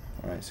Jamison.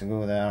 Alright, so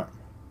go there.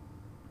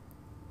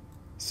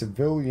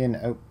 Civilian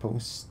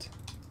outpost.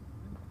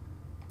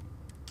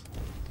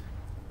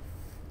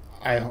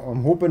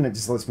 I'm hoping it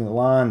just lets me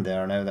land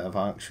there now that I've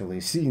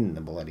actually seen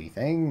the bloody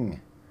thing.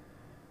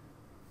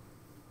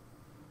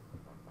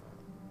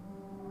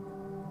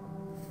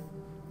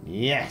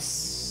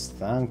 Yes,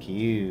 thank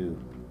you.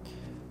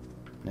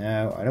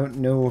 Now, I don't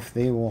know if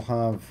they will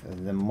have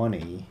the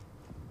money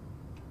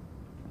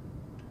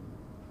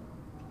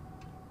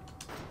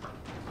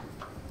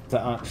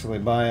to actually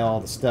buy all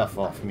the stuff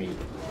off me.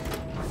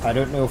 I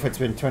don't know if it's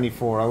been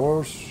 24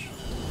 hours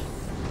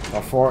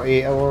or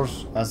 48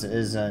 hours as it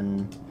is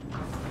in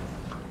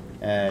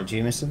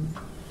Jamison.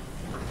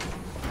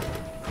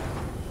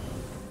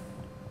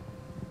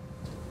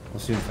 We'll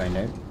soon find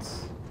out.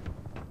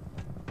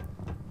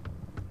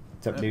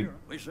 What's up, dude?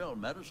 We sell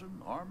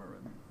medicine, armor,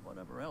 and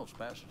whatever else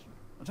passes.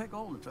 I'll take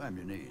all the time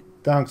you need.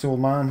 Thanks, old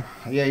man.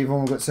 Yeah, you've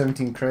only got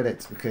 17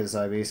 credits because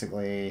I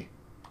basically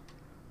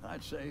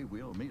I'd say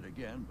we'll meet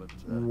again, but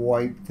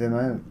wiped them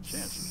out. the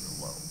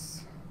chances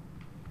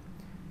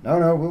are low.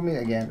 No, we'll meet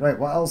again. Right,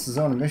 what else is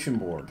on the mission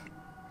board?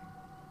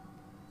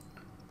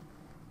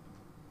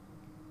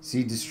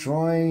 See,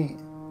 destroy...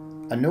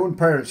 A known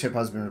pirate ship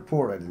has been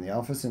reported in the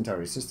Alpha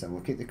Centauri system.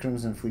 Locate the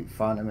Crimson Fleet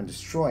Phantom and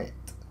destroy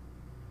it.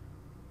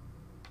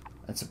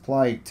 And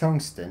supply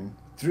tungsten.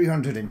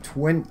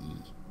 320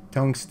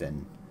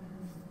 tungsten.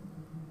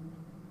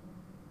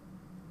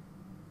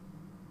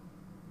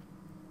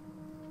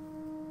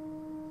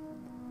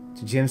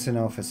 To Jamison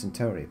Alpha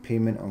Centauri.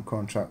 Payment on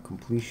contract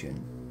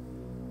completion.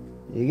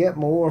 You get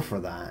more for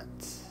that.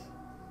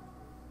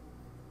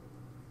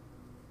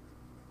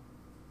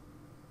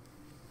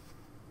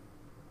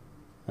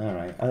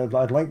 Alright,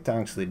 I'd like to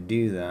actually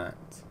do that.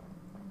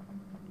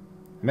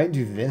 I might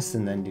do this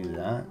and then do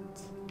that.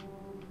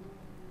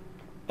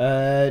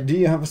 Do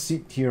you have a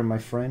seat here, my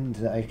friend,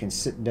 that I can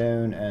sit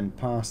down and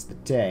pass the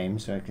time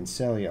so I can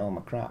sell you all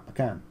my crap? I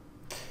can.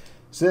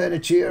 Sit in a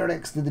chair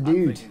next to the I'm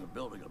dude. thinking of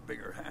building a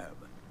bigger hab.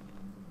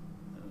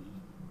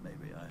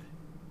 Maybe I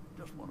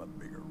just want a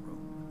bigger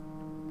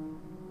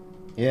room.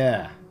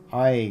 Yeah,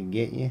 I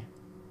get you.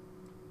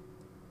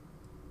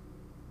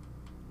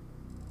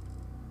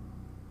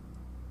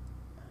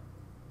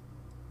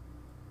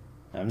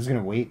 I'm just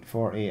gonna wait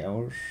 48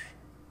 hours.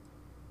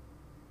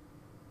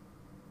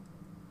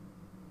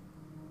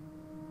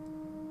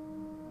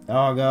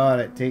 Oh god,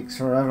 it takes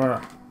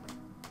forever.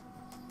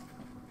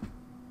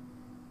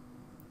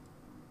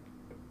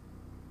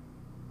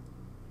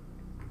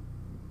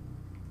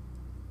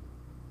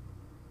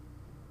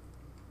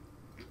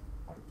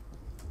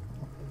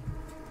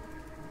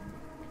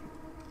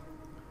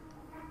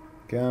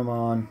 Come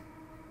on.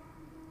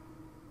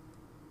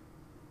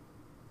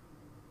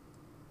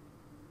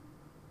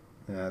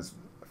 That's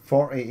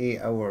 48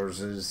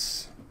 hours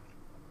is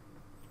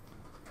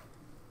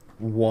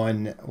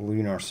one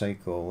lunar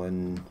cycle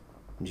in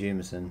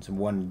Jamison. It's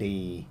 1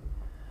 day.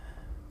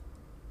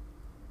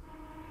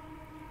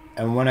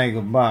 And when I go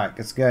back,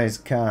 this guy's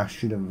cash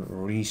should have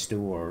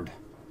restored.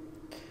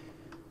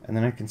 And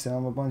then I can sell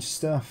him a bunch of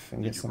stuff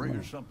and Did get you some bring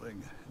money. us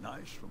something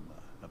nice from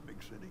a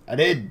big city? I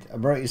did. I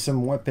brought you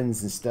some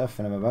weapons and stuff,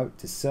 and I'm about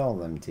to sell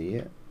them to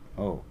you.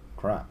 Oh,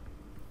 crap.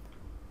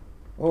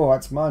 Oh,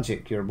 that's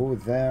magic. You're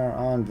both there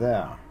and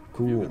there. You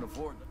Cool. can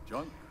afford the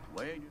junk,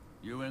 Wayne.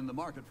 You in the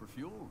market for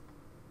fuel?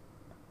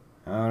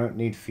 I don't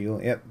need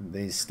fuel. Yep,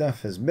 the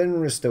stuff has been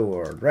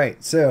restored.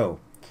 Right, so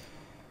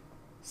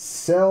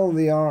sell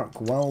the arc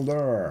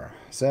welder,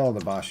 sell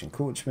the bashing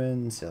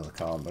coachman, sell the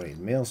calibrated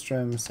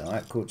maelstrom, sell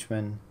that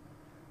coachman,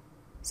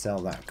 sell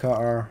that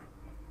cutter.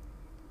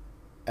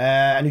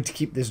 I need to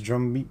keep this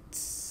drum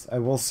beat. I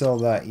will sell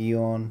that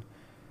Eon.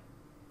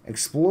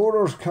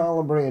 Explorer's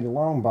calibrated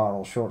long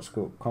barrel, short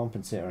scope,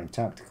 compensator, and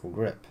tactical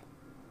grip.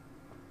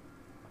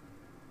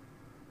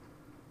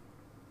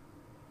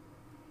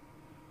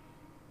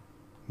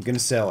 I'm gonna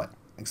sell it.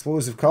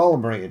 Explosive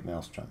calibrated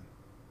maelstrom.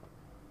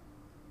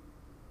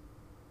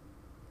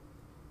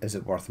 Is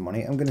it worth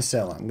money? I'm gonna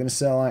sell it. I'm gonna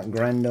sell that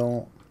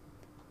Grendel.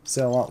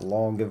 Sell that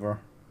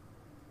Lawgiver.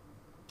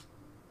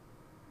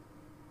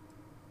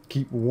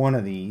 Keep one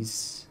of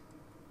these.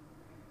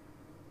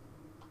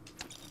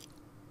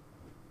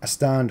 A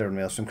standard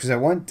maelstrom, because I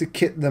want to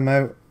kit them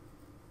out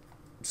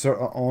sort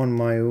of on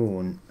my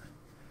own.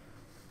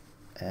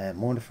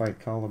 Modified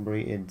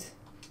calibrated.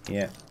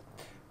 Yeah.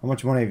 How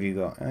much money have you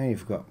got? Oh,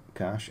 you've got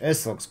cash.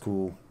 This looks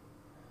cool.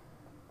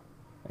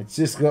 It's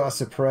just got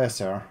a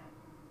suppressor.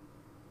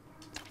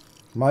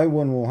 My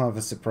one will have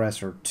a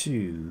suppressor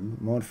too.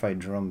 Modified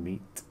drum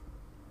beat.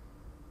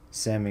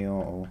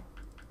 Semi-auto.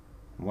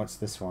 What's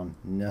this one?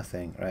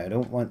 Nothing. Right, I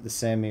don't want the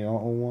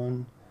semi-auto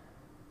one.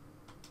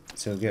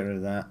 So get rid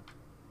of that.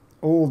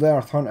 Old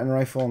Earth hunting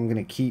rifle I'm going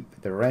to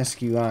keep. The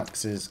rescue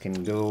axes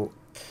can go.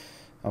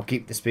 I'll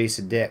keep the Space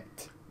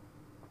Adept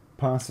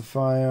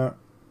pacifier.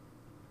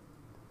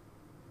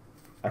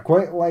 I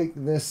quite like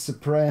this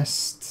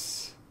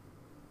suppressed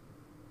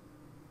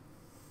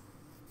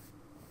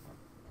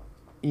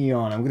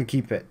Eon. I'm going to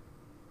keep it.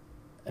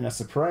 And a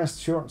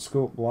suppressed short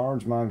scope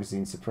large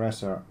magazine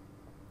suppressor.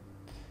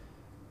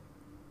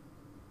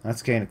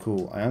 That's kind of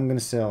cool. I am going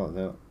to sell it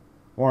though.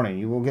 Warning,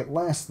 you will get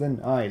less than...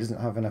 he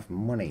doesn't have enough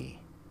money.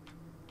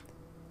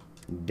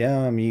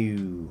 Damn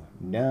you.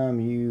 Damn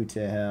you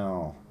to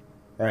hell.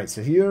 Right,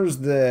 so here's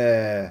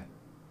the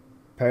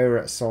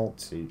pirate assault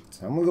suit.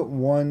 I'm going to get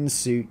one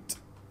suit.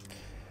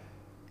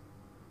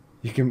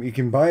 You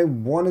can buy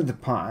one of the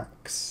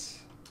packs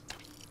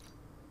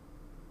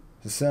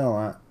to sell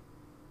that.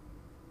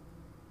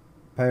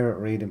 Pirate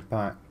Raiding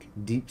Pack,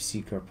 Deep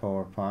Seeker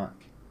Power Pack.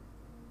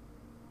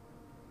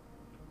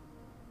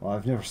 Well,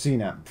 I've never seen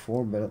that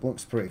before, but it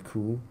looks pretty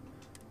cool.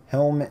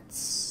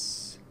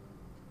 Helmets,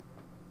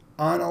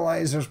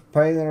 Analyzers,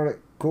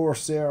 Pirate,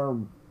 Corsair,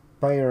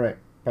 Pirate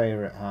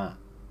hat.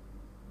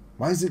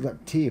 Why has it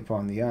got tape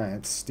on the eye?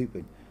 That's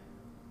stupid.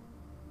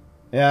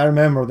 Yeah, I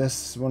remember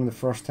this. One of the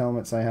first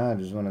helmets I had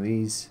was one of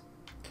these.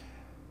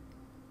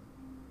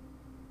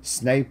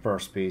 Sniper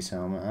space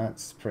helmet.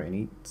 That's pretty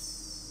neat.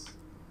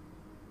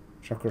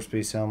 Trucker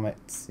space helmet.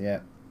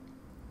 Yep.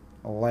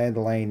 A lead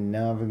line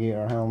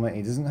navigator helmet.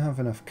 He doesn't have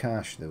enough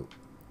cash though.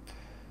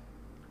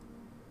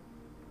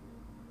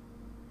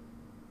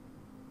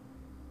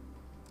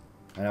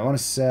 And I want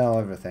to sell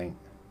everything.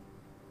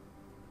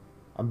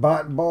 A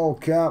bat ball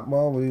cap.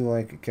 Well, we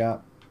like a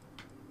cap.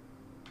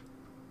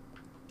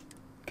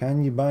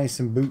 Can you buy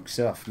some books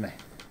off me?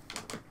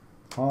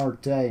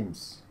 Hard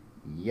times.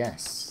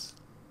 Yes.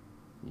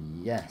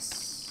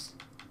 Yes.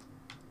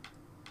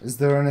 Is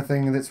there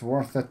anything that's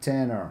worth a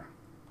tenner?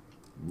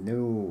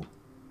 No.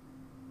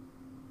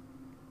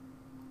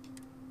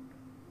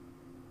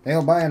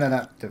 I'll buy an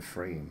adaptive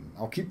frame.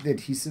 I'll keep the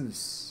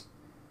adhesives.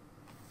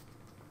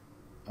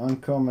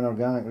 Uncommon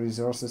organic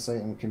resources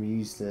item can be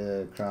used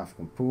to craft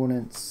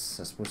components.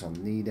 I suppose I'll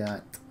need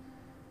that.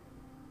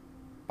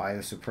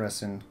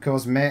 Biosuppressant.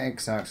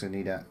 Cosmetics, I actually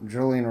need that.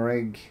 Drilling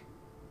rig.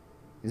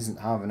 Doesn't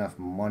have enough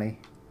money.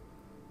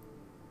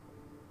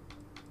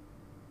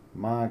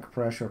 Mag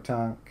pressure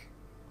tank.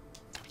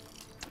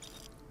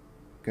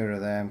 Get rid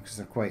of them because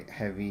they're quite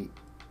heavy.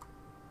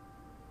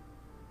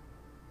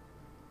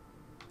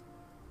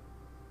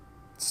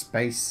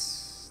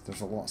 Space.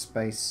 There's a lot of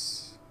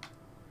space.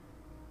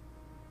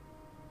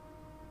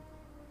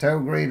 Tail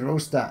grade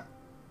roaster.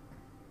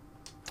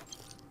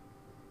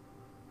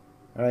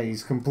 Alright,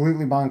 he's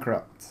completely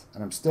bankrupt.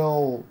 And I'm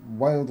still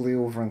wildly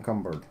over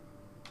encumbered.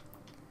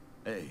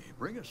 Hey,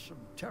 bring us some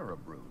Terra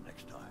Brew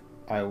next time.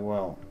 I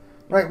will.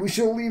 Right, we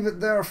shall leave it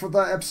there for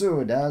that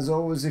episode. As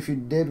always, if you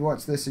did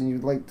watch this and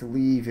you'd like to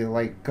leave a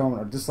like,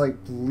 comment, or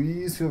dislike,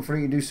 please feel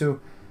free to do so.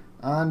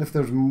 And if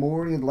there's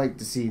more you'd like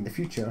to see in the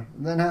future,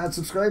 then hit that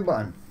subscribe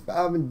button. But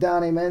I've been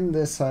Danny Min,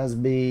 this has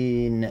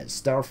been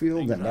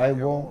Starfield, and I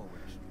will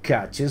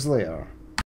catch you later.